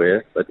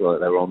everywhere. They looked like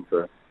they were on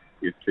for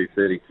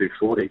 230,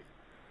 240.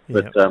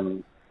 Yeah. But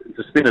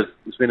the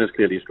spinners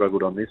clearly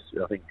struggled on this.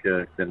 I think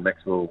Glenn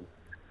Maxwell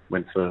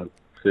went for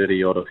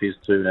 30 odd of his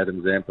 2.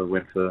 Adam Zampa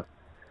went for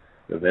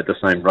at the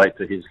same rate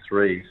to his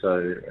 3.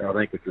 So I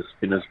think with the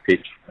spinners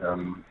pitch,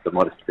 there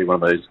might just be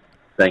one of those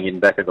bang in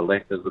back of the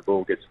length as the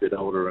ball gets a bit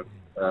older,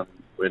 and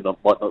we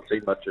might not see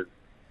much of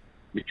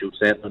Mitchell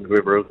Santman,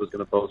 whoever else was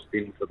going to bowl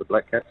spin for the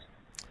Black Caps.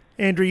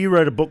 Andrew, you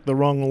wrote a book, The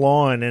Wrong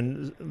Line,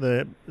 and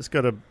it's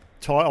got a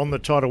on the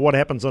title, What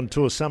Happens on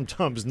Tour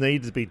Sometimes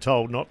Needs to Be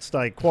Told, Not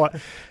Stay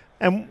Quiet.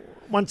 And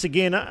once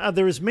again, are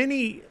there as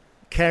many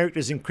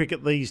characters in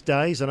cricket these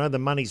days? I know the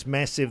money's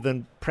massive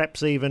than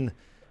perhaps even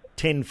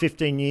 10,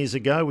 15 years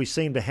ago. We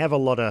seem to have a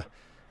lot of,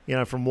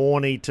 from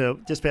Warney to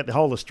just about the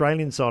whole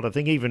Australian side. I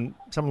think even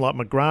someone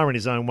like McGrath in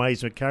his own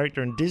ways with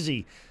character and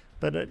Dizzy.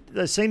 But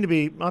there seem to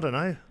be, I don't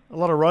know, a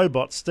lot of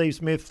robots. Steve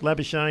Smith,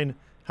 Labuschagne,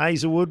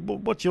 Hazelwood.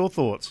 What's your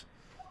thoughts?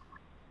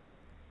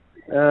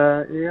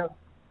 Yeah,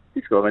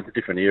 it's a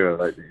different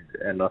era,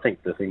 and I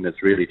think the thing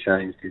that's really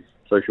changed is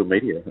social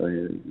media.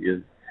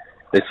 There's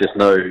just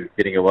no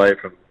getting away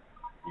from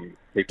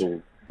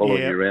people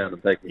following you around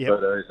and taking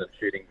photos and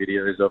shooting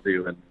videos of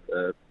you, and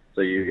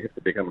so you have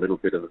to become a little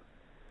bit of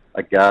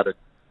a guarded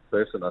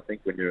person, I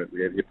think, when you're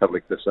your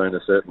public persona,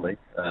 certainly.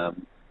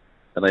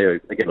 And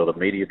they get a lot of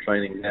media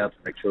training now to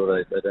make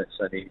sure they don't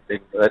say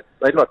anything.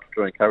 They'd like to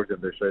try and encourage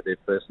them to show their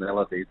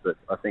personalities, but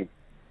I think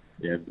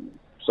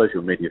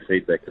social media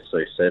feedback is so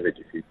savage.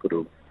 If you put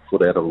a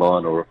foot out of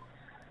line or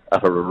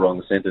utter a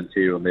wrong sentence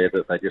here and there,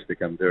 that they just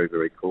become very,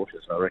 very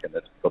cautious. I reckon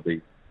that's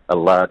probably a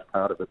large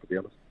part of it, to be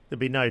honest. There'd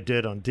be no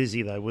dirt on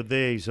Dizzy, though, would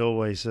there? He's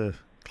always a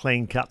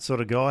clean-cut sort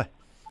of guy.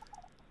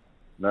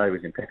 No, he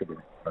was impeccable.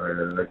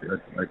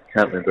 I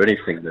can't remember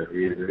anything that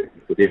he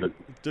could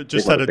ever...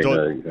 Just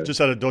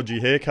had a dodgy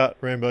haircut,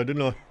 Rambo,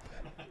 didn't I?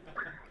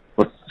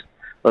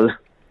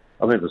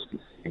 I remember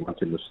sitting once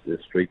in the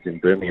streets in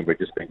Birmingham where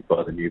just being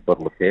buy the new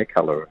bottle of hair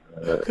colour.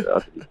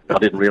 I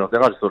didn't realise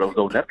that. I just thought it was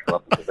all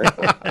natural.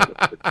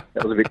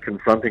 That was a bit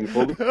confronting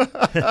for me.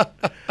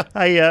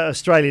 Hey,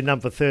 Australia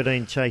number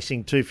 13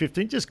 chasing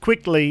 215. Just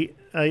quickly,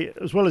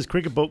 as well as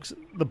cricket books,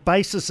 the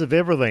basis of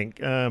everything.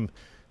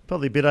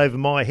 Probably a bit over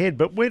my head,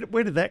 but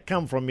where did that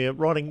come from? You're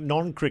writing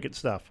non-cricket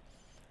stuff.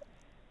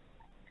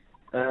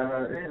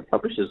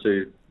 Publishers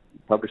who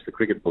publish the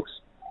cricket books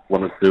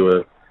wanted to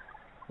do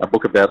a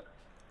book about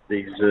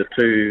these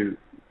 2,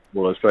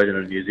 Australian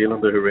and New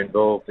Zealander who were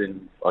involved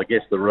in, I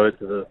guess, the road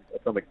to the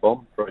atomic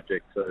bomb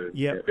project. So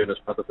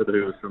Ernest Rutherford,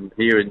 who was from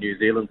here in New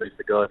Zealand, who's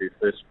the guy who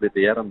first split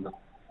the atom, and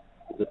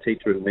was a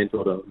teacher and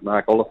mentor to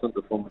Mark Oliphant,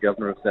 the former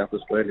governor of South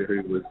Australia,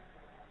 who was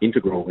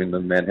integral in the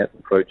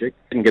Manhattan Project.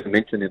 Didn't get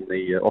mentioned in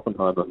the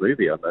Oppenheimer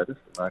movie, I noticed,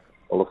 Mark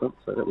Oliphant,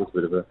 so that was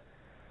a bit of a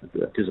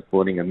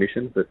disappointing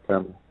omission. But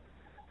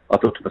I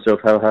thought to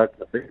myself, how hard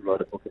can it be to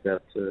write a book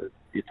about the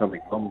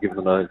atomic bomb,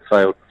 given that I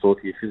failed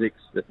fourth year physics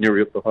at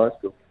Nuriupa High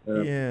School?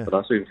 But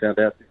I soon found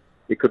out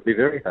it could be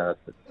very hard,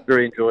 but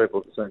very enjoyable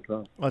at the same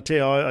time. I tell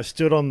you, I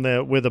stood on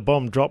where the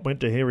bomb drop,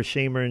 went to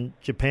Hiroshima in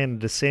Japan in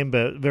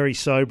December, very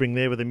sobering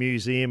there with the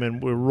museum,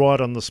 and we're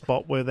right on the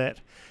spot where that...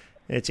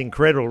 It's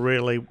incredible,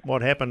 really,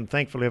 what happened.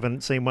 Thankfully, I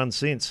haven't seen one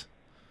since.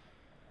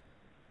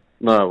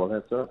 No, well,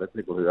 that's right. There are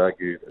people who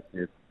argue that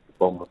the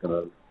bomb was going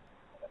to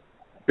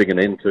bring an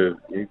end to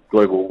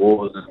global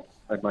wars, and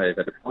they may have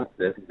had a point.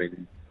 There hasn't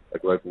been a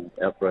global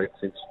outbreak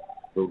since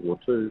World War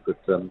II, but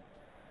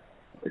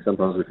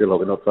sometimes we feel like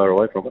we're not far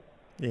away from it.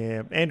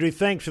 Yeah. Andrew,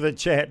 thanks for the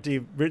chat.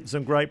 You've written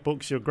some great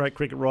books. You're a great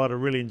cricket writer.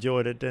 Really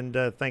enjoyed it, and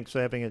thanks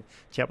for having a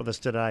chat with us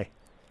today.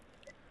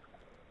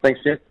 Thanks,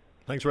 Jeff.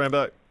 Thanks,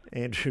 Rambo.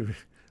 Andrew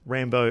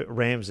Rambo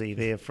Ramsey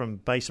there from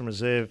Basin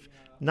Reserve.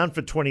 None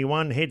for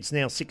 21. Heads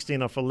now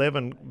 16 off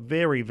 11.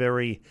 Very,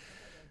 very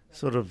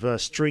sort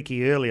of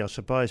streaky early, I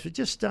suppose, but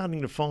just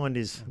starting to find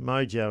his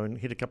mojo and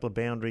hit a couple of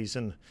boundaries,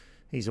 and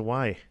he's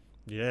away.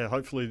 Yeah,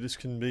 hopefully this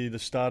can be the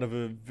start of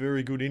a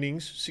very good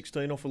innings.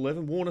 16 off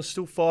 11. Warner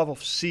still 5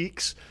 off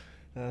 6.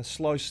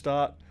 Slow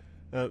start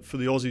for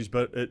the Aussies,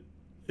 but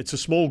it's a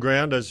small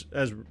ground, as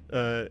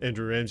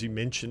Andrew Ramsey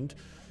mentioned.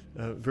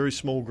 Very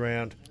small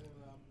ground.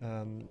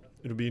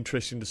 It'll be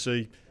interesting to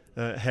see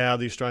how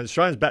the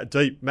Australians bat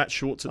deep. Matt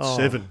Short's at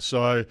 7,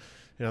 so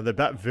they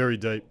bat very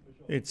deep.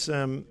 It's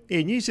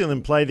New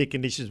Zealand play their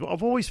conditions.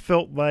 I've always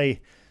felt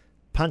they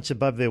punch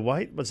above their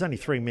weight. Well, there's only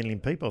 3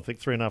 million people, I think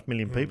 3.5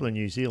 million people in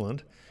New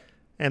Zealand,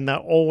 and they're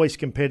always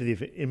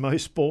competitive in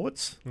most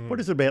sports. What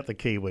is it about the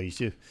Kiwis?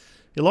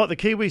 You like the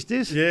Kiwis,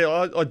 Diz?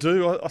 Yeah, I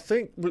do. I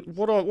think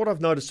what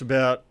I've noticed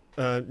about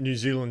New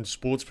Zealand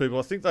sports people,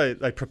 I think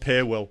they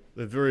prepare well.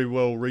 They're very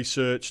well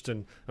researched,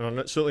 and I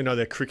certainly know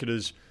their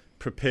cricketers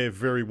prepare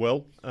very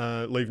well,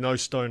 leave no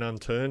stone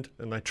unturned,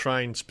 and they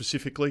train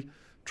specifically,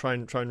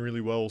 train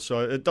really well.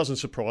 So it doesn't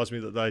surprise me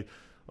that they,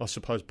 I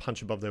suppose,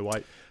 punch above their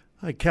weight.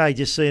 Okay,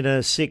 just seen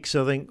a 6.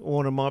 I think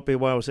Warner might be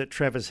away. I was at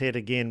Travis Head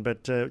again,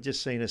 but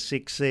just seen a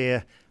 6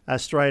 there.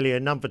 Australia,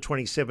 number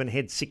 27,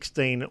 Head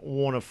 16,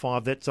 Warner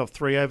 5. That's off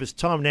 3 overs.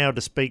 Time now to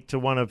speak to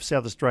one of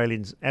South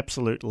Australians'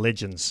 absolute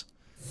legends.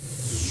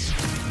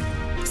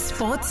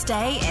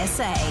 Sportsday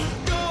SA.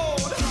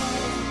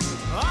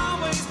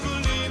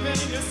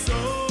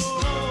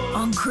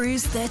 On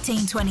Cruise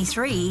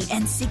 1323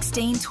 and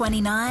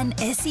 1629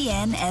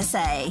 SEN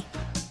SA.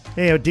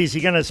 Yeah, Diz,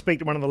 you're going to speak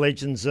to one of the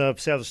legends of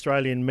South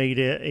Australian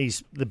media.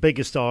 He's the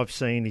biggest I've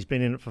seen. He's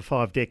been in it for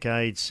 5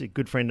 decades. A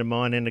good friend of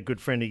mine and a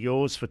good friend of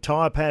yours. For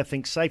Tyre Power,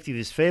 think safety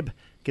this Feb.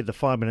 Get the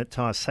 5-minute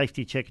tyre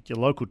safety check at your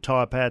local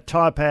Tyre Power.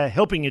 Tyre Power,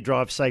 helping you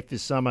drive safe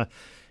this summer.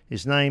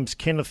 His name's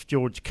Kenneth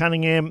George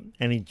Cunningham,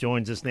 and he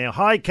joins us now.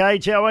 Hi,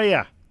 Cage. How are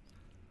you?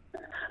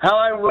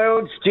 Hello,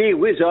 world. Gee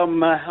whiz,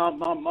 I'm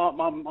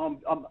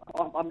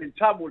in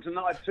trouble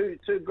tonight. Two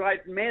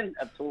great men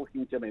are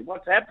talking to me.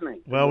 What's happening?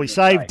 Well, we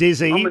saved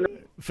Dizzy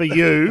for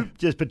you,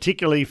 just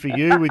particularly for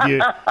you with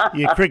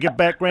your cricket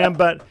background.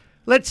 But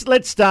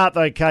let's start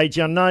though, Cage.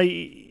 I know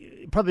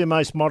you're probably the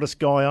most modest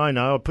guy I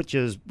know. I put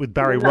you with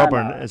Barry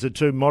Robin as the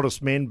 2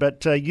 modest men,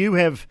 but you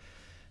have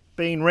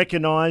been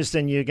recognised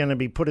and you're going to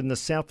be put in the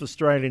South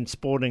Australian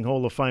Sporting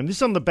Hall of Fame. This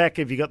is on the back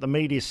of, you got the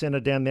Media Centre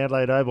down the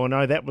Adelaide Oval. I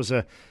know that was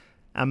a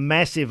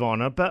massive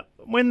honour, but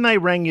when they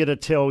rang you to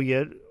tell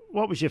you,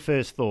 what was your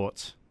first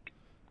thoughts?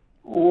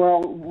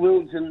 Well,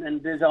 Wills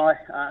and Diz, I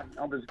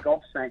was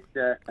gobsmacked.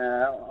 I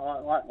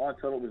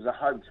thought it was a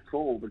hoax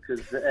call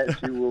because, as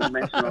you will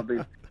mention, I've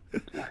been...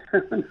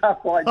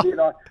 No, I did.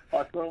 I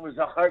thought it was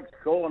a hoax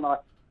call, and I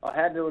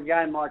had to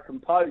regain my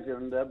composure,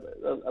 and a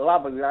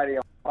lovely lady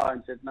on the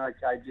phone said, no,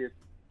 KG,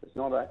 it's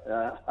not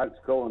a hoax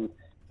call, and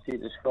she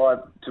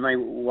described to me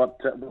what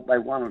they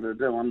wanted to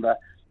do, and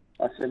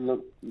I said,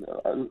 look,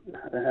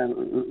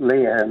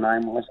 Leah, her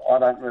name was, I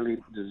don't really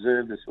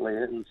deserve this,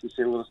 Leah. And she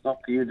said, well, it's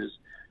not for you to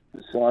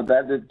decide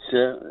that.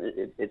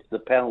 It's the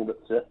panel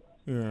that says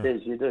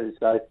you do.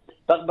 So,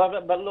 but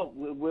look,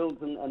 Wills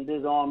and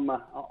Diz, I'm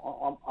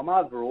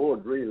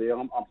overawed, really.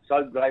 I'm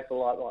so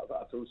grateful.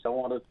 I feel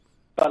so honoured.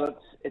 But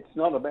it's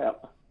not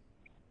about...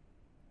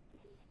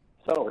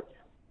 Sorry.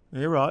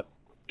 You're right.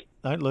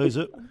 Don't lose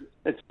it.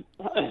 It's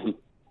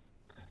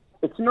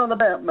not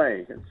about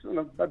me. It's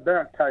not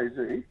about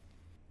KZ.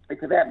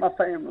 It's about my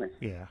family.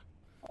 Yeah.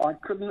 I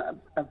couldn't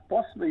have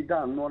possibly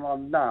done what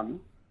I've done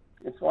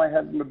if I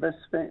had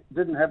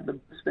didn't have the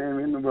best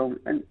family in the world.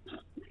 And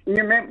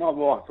you met my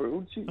wife,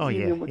 Will. She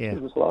knew what she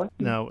was like.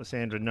 No,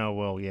 Sandra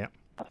Noel, yeah.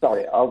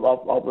 Sorry, I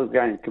was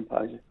gaining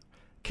composure.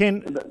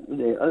 Ken,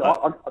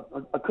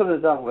 I couldn't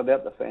have done it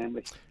without the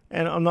family.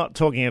 And I'm not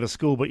talking out of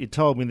school, but you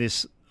told me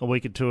this a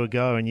week or 2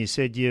 ago, and you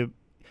said the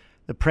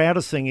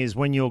proudest thing is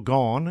when you're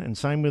gone, and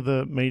same with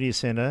the Media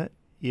Centre,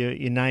 your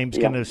name's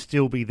going to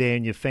still be there,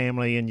 and your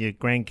family and your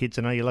grandkids.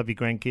 I know you love your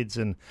grandkids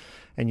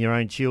and your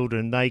own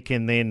children. They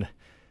can then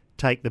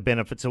take the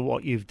benefits of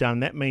what you've done.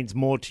 That means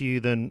more to you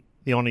than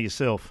the honour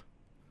yourself.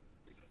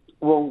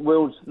 Well,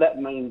 Wills,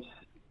 that means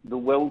the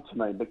world to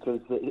me because,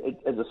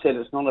 as I said,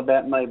 it's not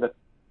about me. But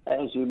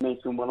as you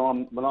mentioned, when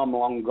I'm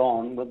long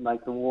gone, when they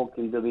can walk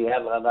into the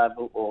Adelaide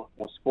Oval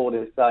or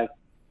Sportsday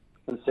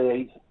and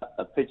see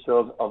a picture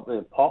of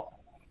their pop,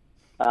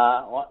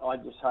 I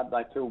just hope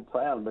they feel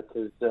proud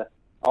because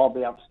I'll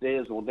be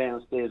upstairs or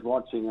downstairs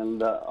watching,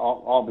 and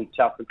I'll be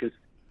chuffed because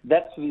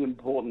that's the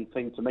important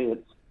thing to me.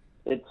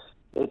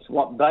 It's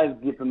what they've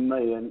given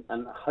me,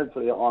 and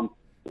hopefully I'm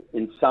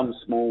in some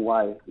small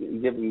way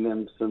giving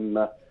them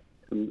some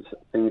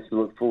things to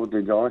look forward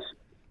to, guys.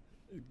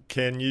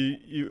 Ken,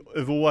 you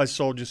have always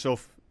sold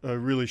yourself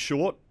really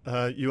short.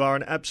 You are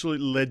an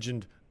absolute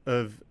legend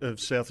of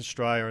South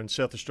Australia and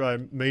South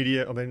Australia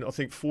media. I mean, I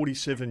think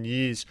 47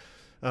 years.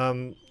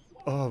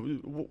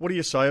 What do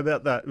you say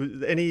about that?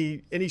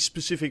 Any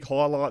specific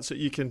highlights that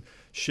you can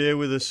share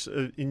with us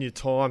in your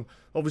time?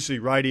 Obviously,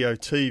 radio,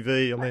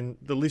 TV. I mean,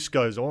 the list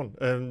goes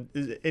on.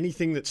 Is there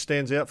anything that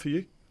stands out for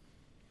you?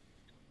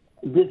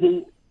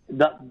 Dizzy,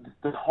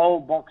 The whole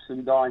box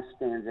of dice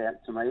stands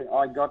out to me.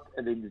 I got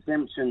an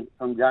exemption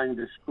from going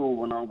to school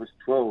when I was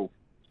 12,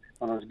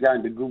 when I was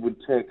going to Goodwood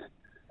Tech,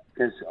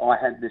 because I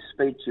had this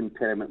speech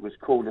impairment. It was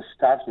called a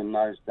stutter in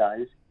those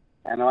days,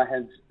 and I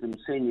had some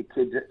senior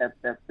kids at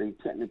the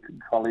technical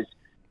college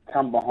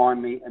come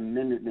behind me and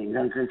mimic me.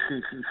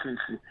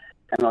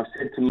 And I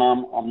said to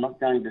Mum, I'm not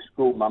going to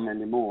school, Mum,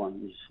 anymore.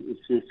 And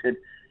she said,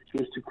 she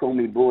used to call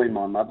me boy,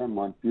 my mother,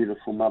 my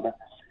beautiful mother.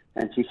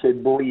 And she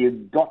said, boy,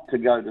 you've got to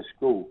go to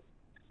school.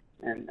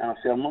 And I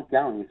said, I'm not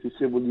going. And she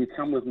said, well, you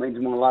come with me to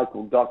my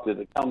local doctor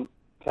to come.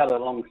 Cut a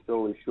long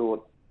story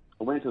short,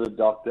 I went to the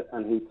doctor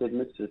and he said,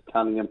 Mrs.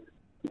 Cunningham,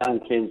 young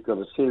Ken's got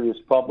a serious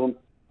problem.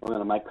 I'm going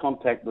to make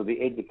contact with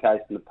the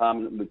education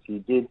department, which he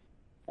did.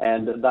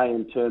 And they,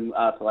 in turn,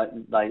 after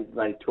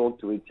they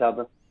talked to each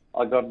other,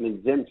 I got an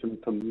exemption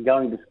from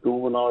going to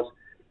school when I was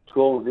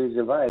 12 years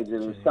of age.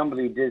 And if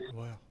somebody did,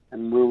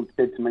 and Will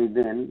said to me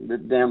then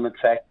that down the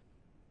track,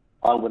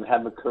 I would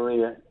have a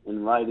career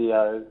in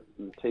radio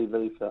and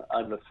TV for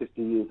over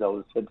 50 years, I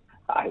would have said,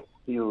 hey,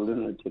 you're a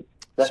lunatic.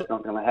 That's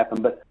not going to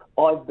happen. But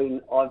I've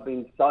been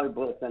so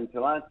blessed. And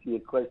to answer your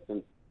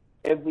question,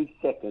 every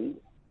second,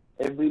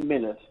 every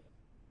minute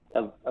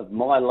of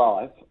my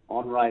life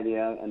on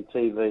radio and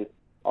TV,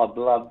 I've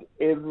loved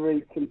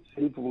every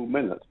conceivable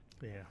minute.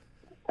 Yeah.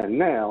 And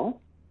now,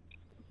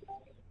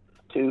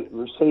 to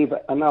receive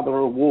another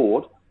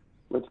award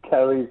which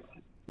carries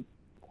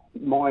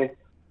my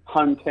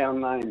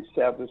hometown name,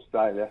 South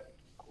Australia,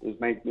 is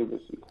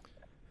magnificent.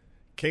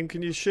 Ken,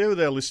 can you share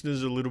with our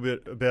listeners a little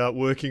bit about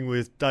working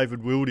with David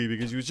Wildy?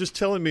 Because he was just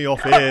telling me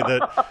off air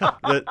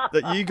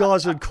that you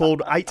guys had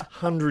called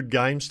 800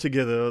 games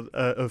together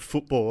of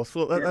football. I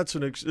thought that's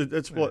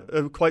what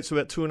equates to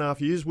about 2.5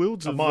 years,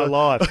 Wilds, of my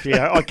life.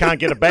 Yeah, I can't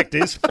get it back,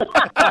 Diz.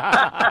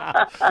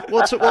 What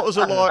was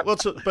it like?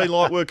 What's it been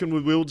like working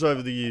with Wilds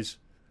over the years?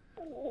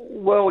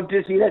 Well,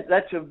 Dizzy,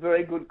 that's a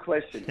very good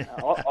question.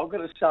 I've got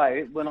to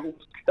say, when I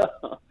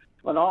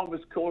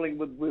was calling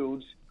with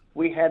Wilds,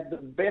 we had the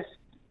best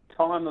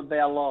time of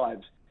our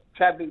lives,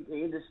 travelling the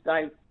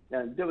interstate,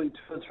 doing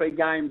 2 or 3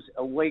 games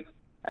a week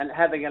and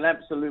having an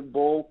absolute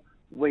ball.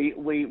 We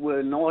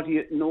were naughty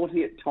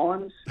at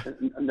times,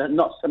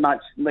 not so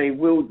much me.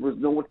 Will was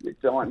naughty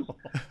at times.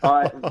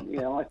 I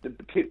had to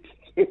keep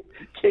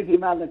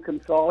him under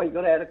control. He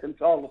got out of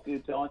control a few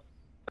times,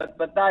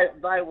 but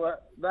they were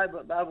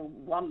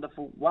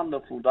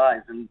wonderful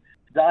days, and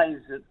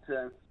days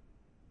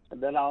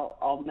that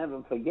I'll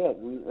never forget.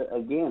 And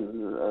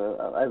again,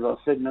 as I've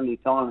said many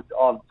times,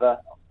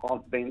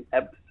 I've been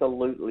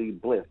absolutely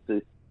blessed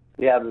to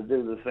be able to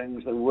do the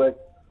things and work.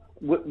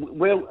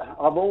 Well,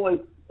 I've always,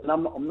 and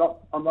I'm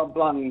not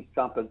blowing his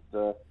trumpet,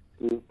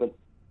 but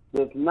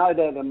there's no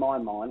doubt in my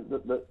mind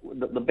that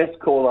the best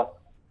caller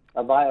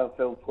of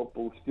AFL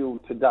football still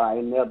today,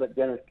 and now that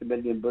Dennis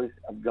Committee and Bruce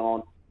have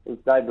gone, is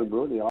David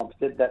Wildy. I've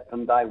said that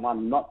from day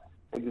one, not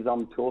because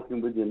I'm talking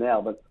with you now,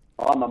 but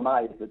I'm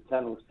amazed that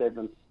Channel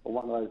 7 or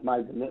one of those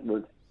major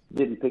networks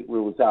didn't pick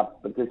Wills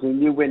up, because he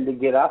knew when to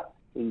get up,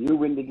 he knew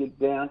when to get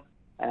down,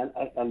 and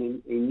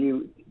he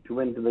knew to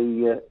when to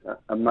be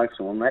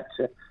emotional. And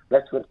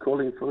that's what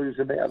calling for is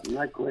about,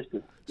 no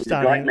question. He's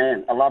a great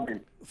man. I love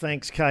him.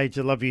 Thanks, Cage.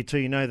 I love you too.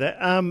 You know that.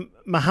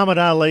 Muhammad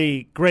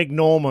Ali, Greg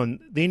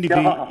Norman, the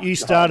interview you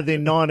started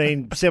in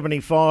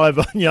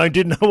 1975.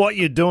 Didn't know what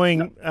you're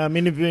doing,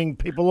 interviewing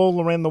people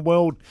all around the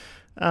world.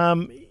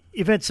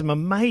 You've had some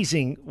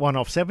amazing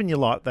one-offs, haven't you,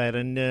 like that?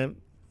 And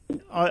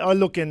I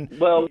look in...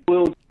 Well,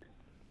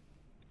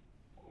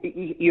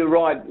 you're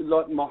right.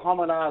 Like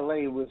Muhammad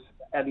Ali was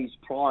at his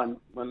prime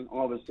when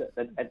I was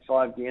at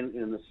 5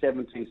 in the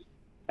 70s,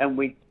 and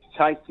we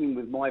chased him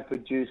with my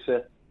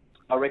producer,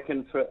 I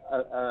reckon, for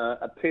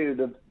a period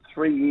of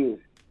 3 years.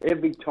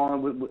 Every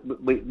time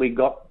we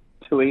got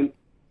to him,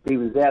 he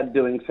was out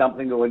doing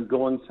something or had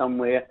gone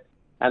somewhere,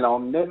 and I'll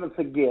never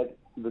forget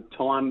the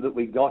time that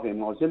we got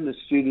him. I was in the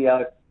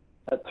studio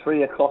at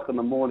 3 o'clock in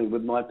the morning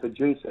with my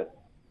producer,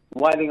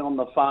 waiting on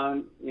the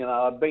phone.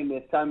 I've been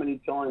there so many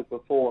times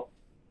before,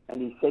 and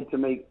he said to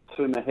me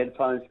through my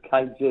headphones,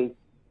 KG,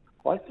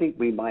 I think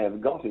we may have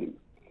got him.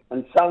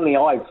 And suddenly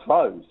I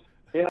froze.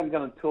 Then I'm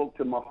going to talk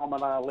to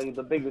Muhammad Ali,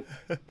 the biggest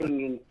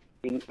thing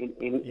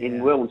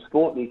in world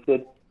sport. And he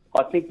said,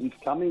 I think he's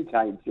coming,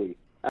 KG.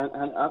 And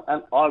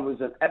I was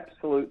an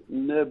absolute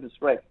nervous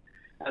wreck.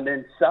 And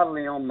then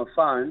suddenly on the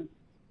phone,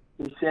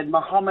 he said,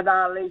 Muhammad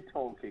Ali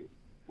talking.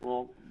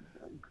 Well,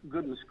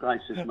 goodness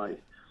gracious me.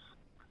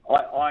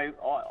 I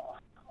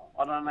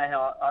don't know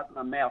how I opened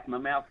my mouth. My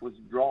mouth was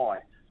dry.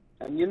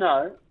 And,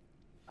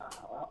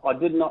 I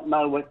did not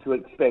know what to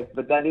expect,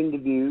 but that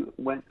interview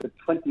went for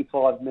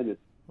 25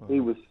 minutes. Wow. He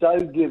was so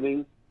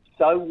giving,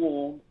 so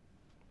warm,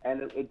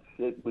 and it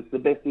was the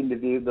best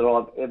interview that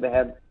I've ever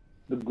had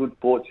the good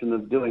fortune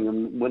of doing.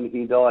 And when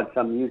he died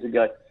some years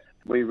ago,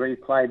 we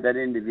replayed that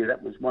interview.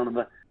 That was one of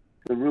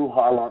the real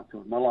highlights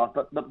of my life.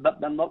 But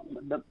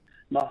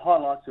my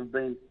highlights have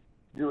been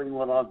doing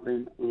what I've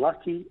been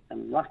lucky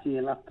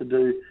enough to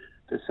do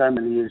for so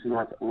many years, and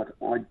I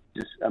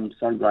just am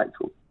so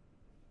grateful.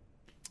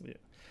 Yeah.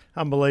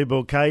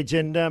 Unbelievable, Cage.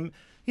 And,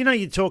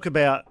 you talk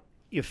about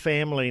your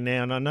family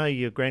now, and I know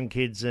your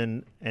grandkids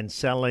and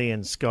Sally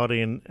and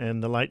Scotty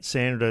and the late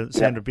Sandra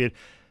Beard.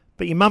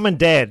 But your mum and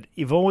dad,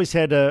 you've always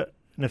had an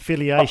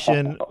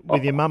affiliation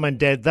with your mum and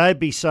dad. They'd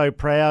be so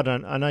proud,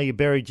 and I know you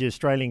buried your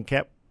Australian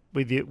cap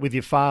with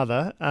your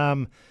father.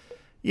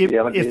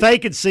 If they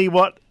could see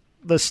what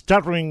the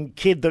stuttering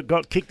kid that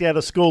got kicked out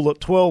of school at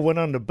 12 went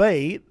on to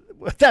be,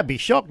 they'd be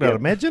shocked, I'd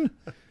imagine.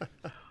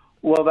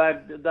 Well,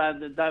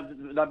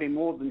 they'd be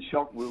more than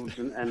shocked, Wills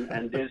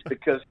and Des,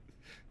 because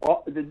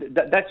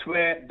that's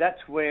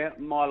where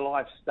my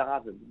life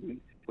started.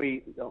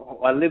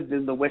 I lived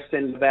in the West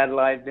End of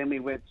Adelaide. Then we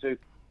went to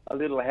a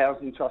little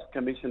housing trust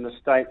commission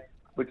estate,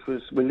 we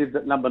lived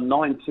at number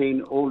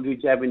 19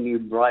 Aldridge Avenue,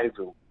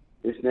 Braveville.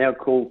 It's now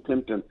called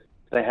Plimpton.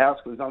 The house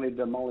was only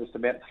demolished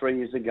about 3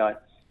 years ago.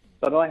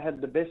 But I had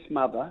the best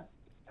mother.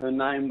 Her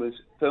name was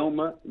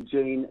Thelma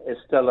Jean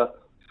Estella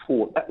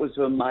Fort. That was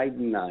her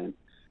maiden name.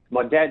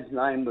 My dad's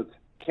name was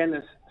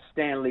Kenneth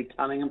Stanley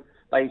Cunningham.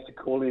 They used to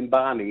call him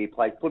Barney. He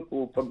played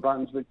football for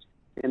Brunswick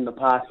in the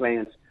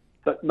Parklands.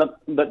 But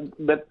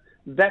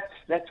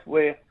that's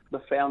where the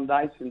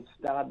foundation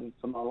started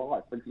for my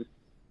life. Because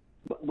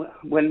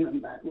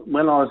when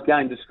I was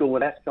going to school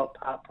at Ascot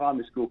Park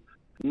Primary School,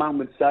 Mum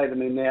would say to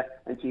me now,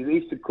 and she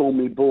used to call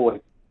me boy.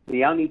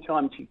 The only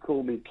time she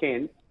called me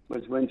Ken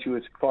was when she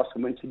was cross,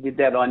 and when she did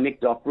that, I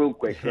nicked off real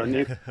quick. So I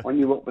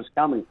knew what was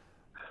coming.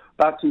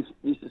 But she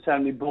used to say to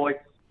me, boy,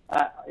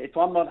 if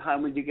I'm not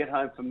home when you get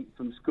home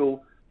from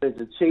school, there's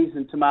a cheese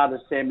and tomato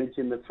sandwich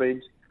in the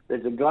fridge.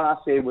 There's a glass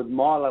here with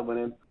Milo in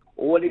it.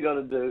 All you got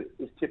to do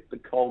is tip the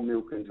cold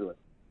milk into it.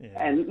 Yeah.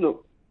 And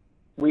look,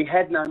 we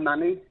had no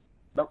money,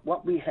 but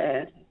what we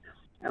had,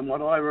 and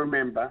what I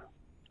remember,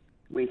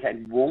 we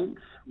had warmth,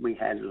 we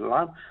had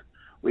love,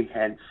 we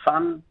had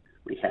fun,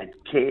 we had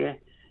care,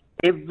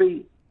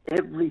 everything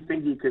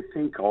you could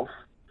think of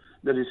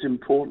that is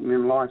important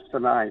in life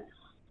today.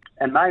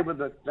 And that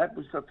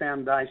was the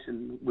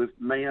foundation with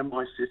me and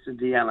my sister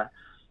Deanna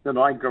that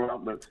I grew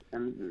up with.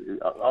 And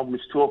I was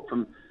taught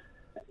from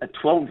a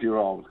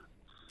 12-year-old.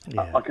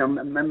 Yeah. I can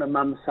remember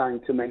Mum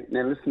saying to me,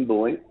 now listen,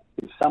 boy,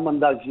 if someone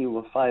does you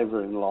a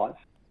favour in life,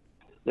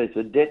 there's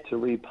a debt to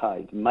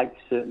repay. Make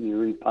certain you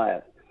repay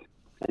it.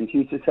 And she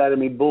used to say to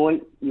me,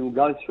 boy, you'll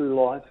go through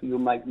life, you'll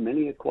make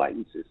many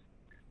acquaintances,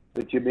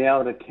 but you'll be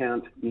able to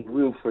count your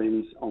real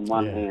friends on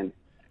one hand.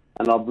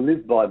 And I've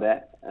lived by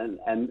that,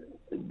 and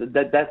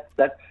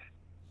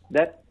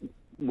that's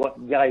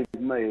what gave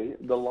me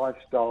the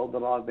lifestyle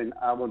that I've been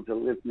able to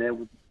live now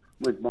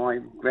with my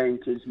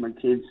grandkids, my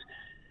kids,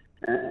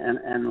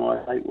 and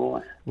my late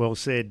wife. Well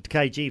said.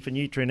 KG for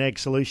Nutrien Ag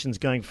Solutions,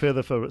 going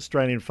further for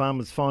Australian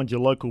farmers. Find your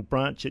local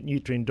branch at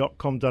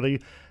nutrien.com.au.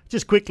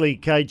 Just quickly,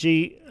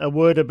 KG, a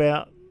word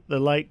about the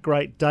late,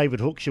 great David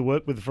Hooks you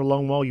worked with for a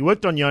long while. You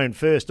worked on your own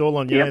first, all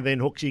on your own, then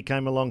Hooksy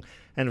came along,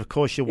 and of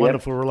course your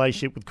wonderful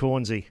relationship with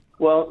Cornsey.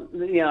 Well,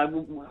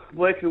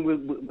 working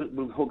with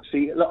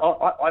Hooksy,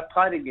 I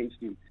played against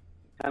him.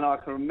 And I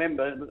can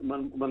remember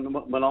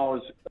when I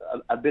was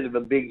a bit of a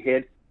big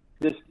head,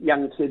 this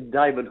young kid,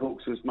 David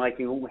Hooks, was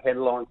making all the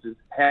headlines as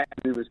how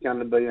he was going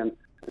to be and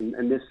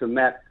this and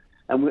that.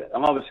 And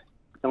I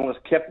was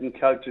captain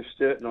coach of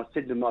Sturt, and I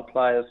said to my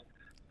players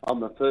on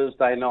the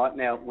Thursday night,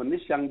 now, when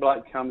this young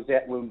bloke comes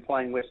out, we were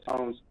playing West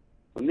Torrens,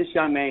 when this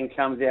young man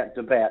comes out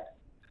to bat,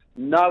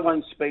 no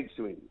one speaks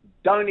to him.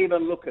 Don't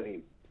even look at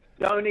him.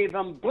 Don't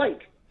even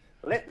blink.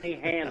 Let me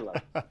handle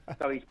it.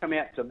 So he's come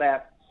out to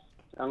bat,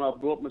 and I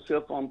brought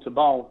myself on to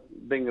bowl,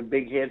 being a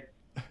big head.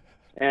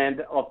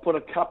 And I put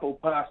a couple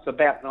past the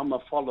bat, and I'm a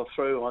follow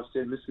through. I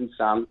said, listen,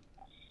 son,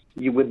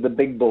 you're with the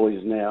big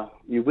boys now.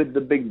 You're with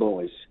the big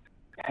boys.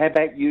 How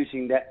about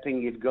using that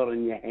thing you've got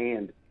in your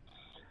hand?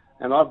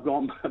 And I've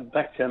gone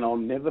back, and I'll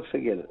never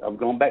forget it. I've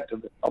gone back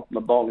to up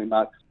my bowling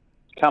mark,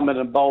 come in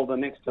and bowl the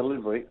next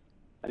delivery,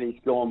 and he's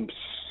gone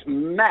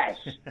smash.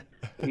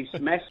 He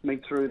smashed me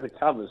through the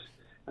covers,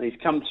 and he's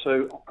come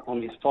through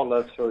on his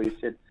follow through. He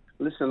said,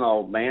 listen,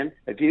 old man,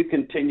 if you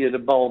continue to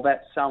bowl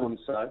that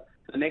so-and-so,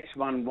 the next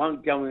one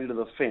won't go into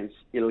the fence,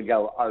 it'll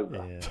go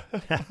over.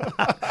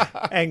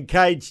 Yeah. And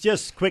Cage,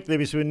 just quickly,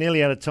 because we're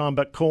nearly out of time,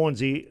 but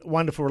Cornsey,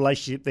 wonderful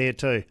relationship there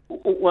too.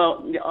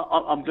 Well,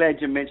 I'm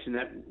glad you mentioned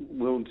that,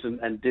 Wills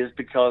and Des,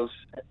 because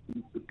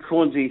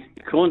Cornsey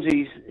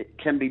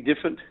can be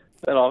different,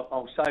 but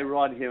I'll say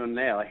right here and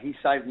now, he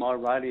saved my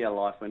radio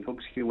life when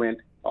Hooksy went.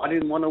 I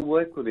didn't want to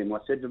work with him. I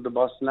said to the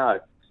boss, no.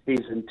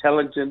 He's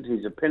intelligent,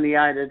 he's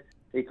opinionated,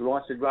 he can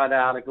write a great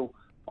article.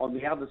 On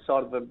the other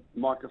side of the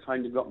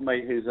microphone, you've got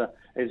me, who's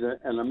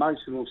an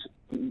emotional,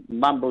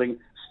 mumbling,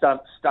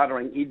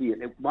 stuttering idiot.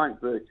 It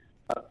won't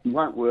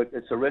work.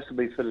 It's a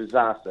recipe for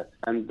disaster.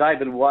 And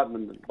David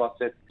Whiteman, the boss,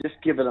 said, just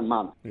give it a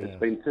month. Yeah. It's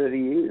been 30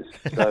 years.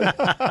 So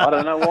I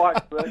don't know why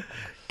it's worked.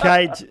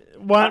 Cage,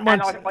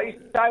 I used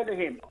to say to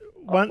him,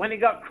 when he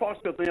got cross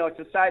with me, I used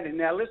to say to him,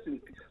 now listen,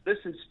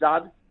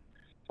 stud,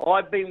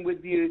 I've been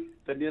with you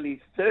for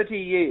nearly 30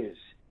 years,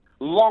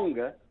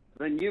 longer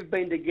than you've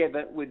been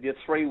together with your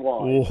 3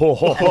 wives.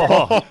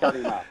 Oh. Shut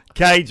him up.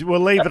 Cage, we'll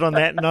leave it on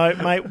that note,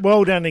 mate.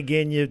 Well done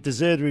again. You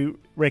deserve to be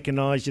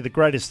recognised. You're the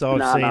greatest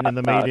I've seen in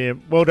the media.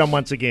 Well done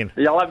once again.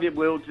 Yeah, I love you,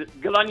 Will.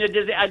 Good on you,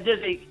 Dizzy.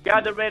 Dizzy,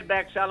 go the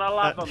Redback, son. I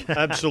love them.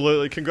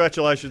 Absolutely.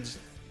 Congratulations.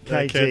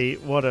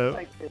 KG, what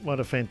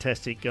a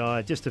fantastic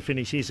guy. Just to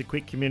finish, here's a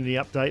quick community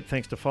update.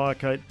 Thanks to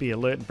Firecoat. Be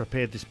alert and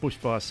prepared this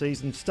bushfire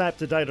season. Stay up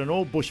to date on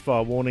all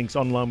bushfire warnings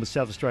online with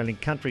South Australian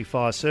Country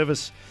Fire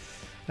Service.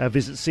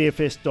 Visit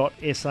cfs.sa.gov.au.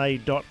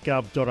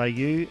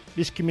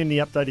 This community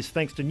update is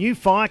thanks to new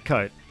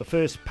Firecoat, the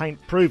first paint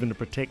proven to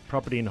protect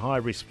property in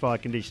high-risk fire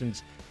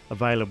conditions,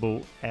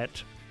 available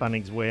at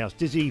Bunnings Warehouse.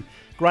 Dizzy,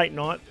 great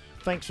night.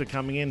 Thanks for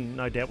coming in.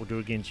 No doubt we'll do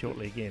it again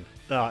shortly again.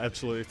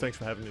 Absolutely. Thanks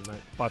for having me,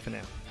 mate. Bye for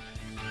now.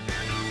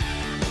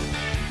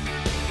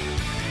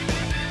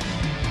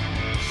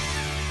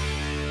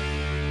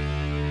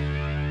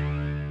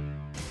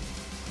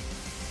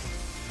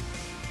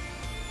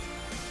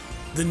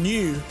 The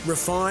new,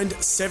 refined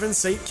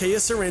 7-seat Kia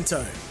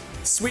Sorrento.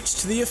 Switch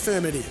to the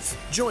affirmative.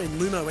 Join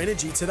Lumo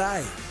Energy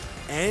today.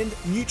 And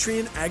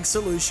Nutrien Ag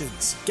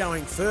Solutions,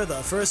 going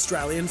further for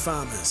Australian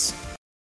farmers.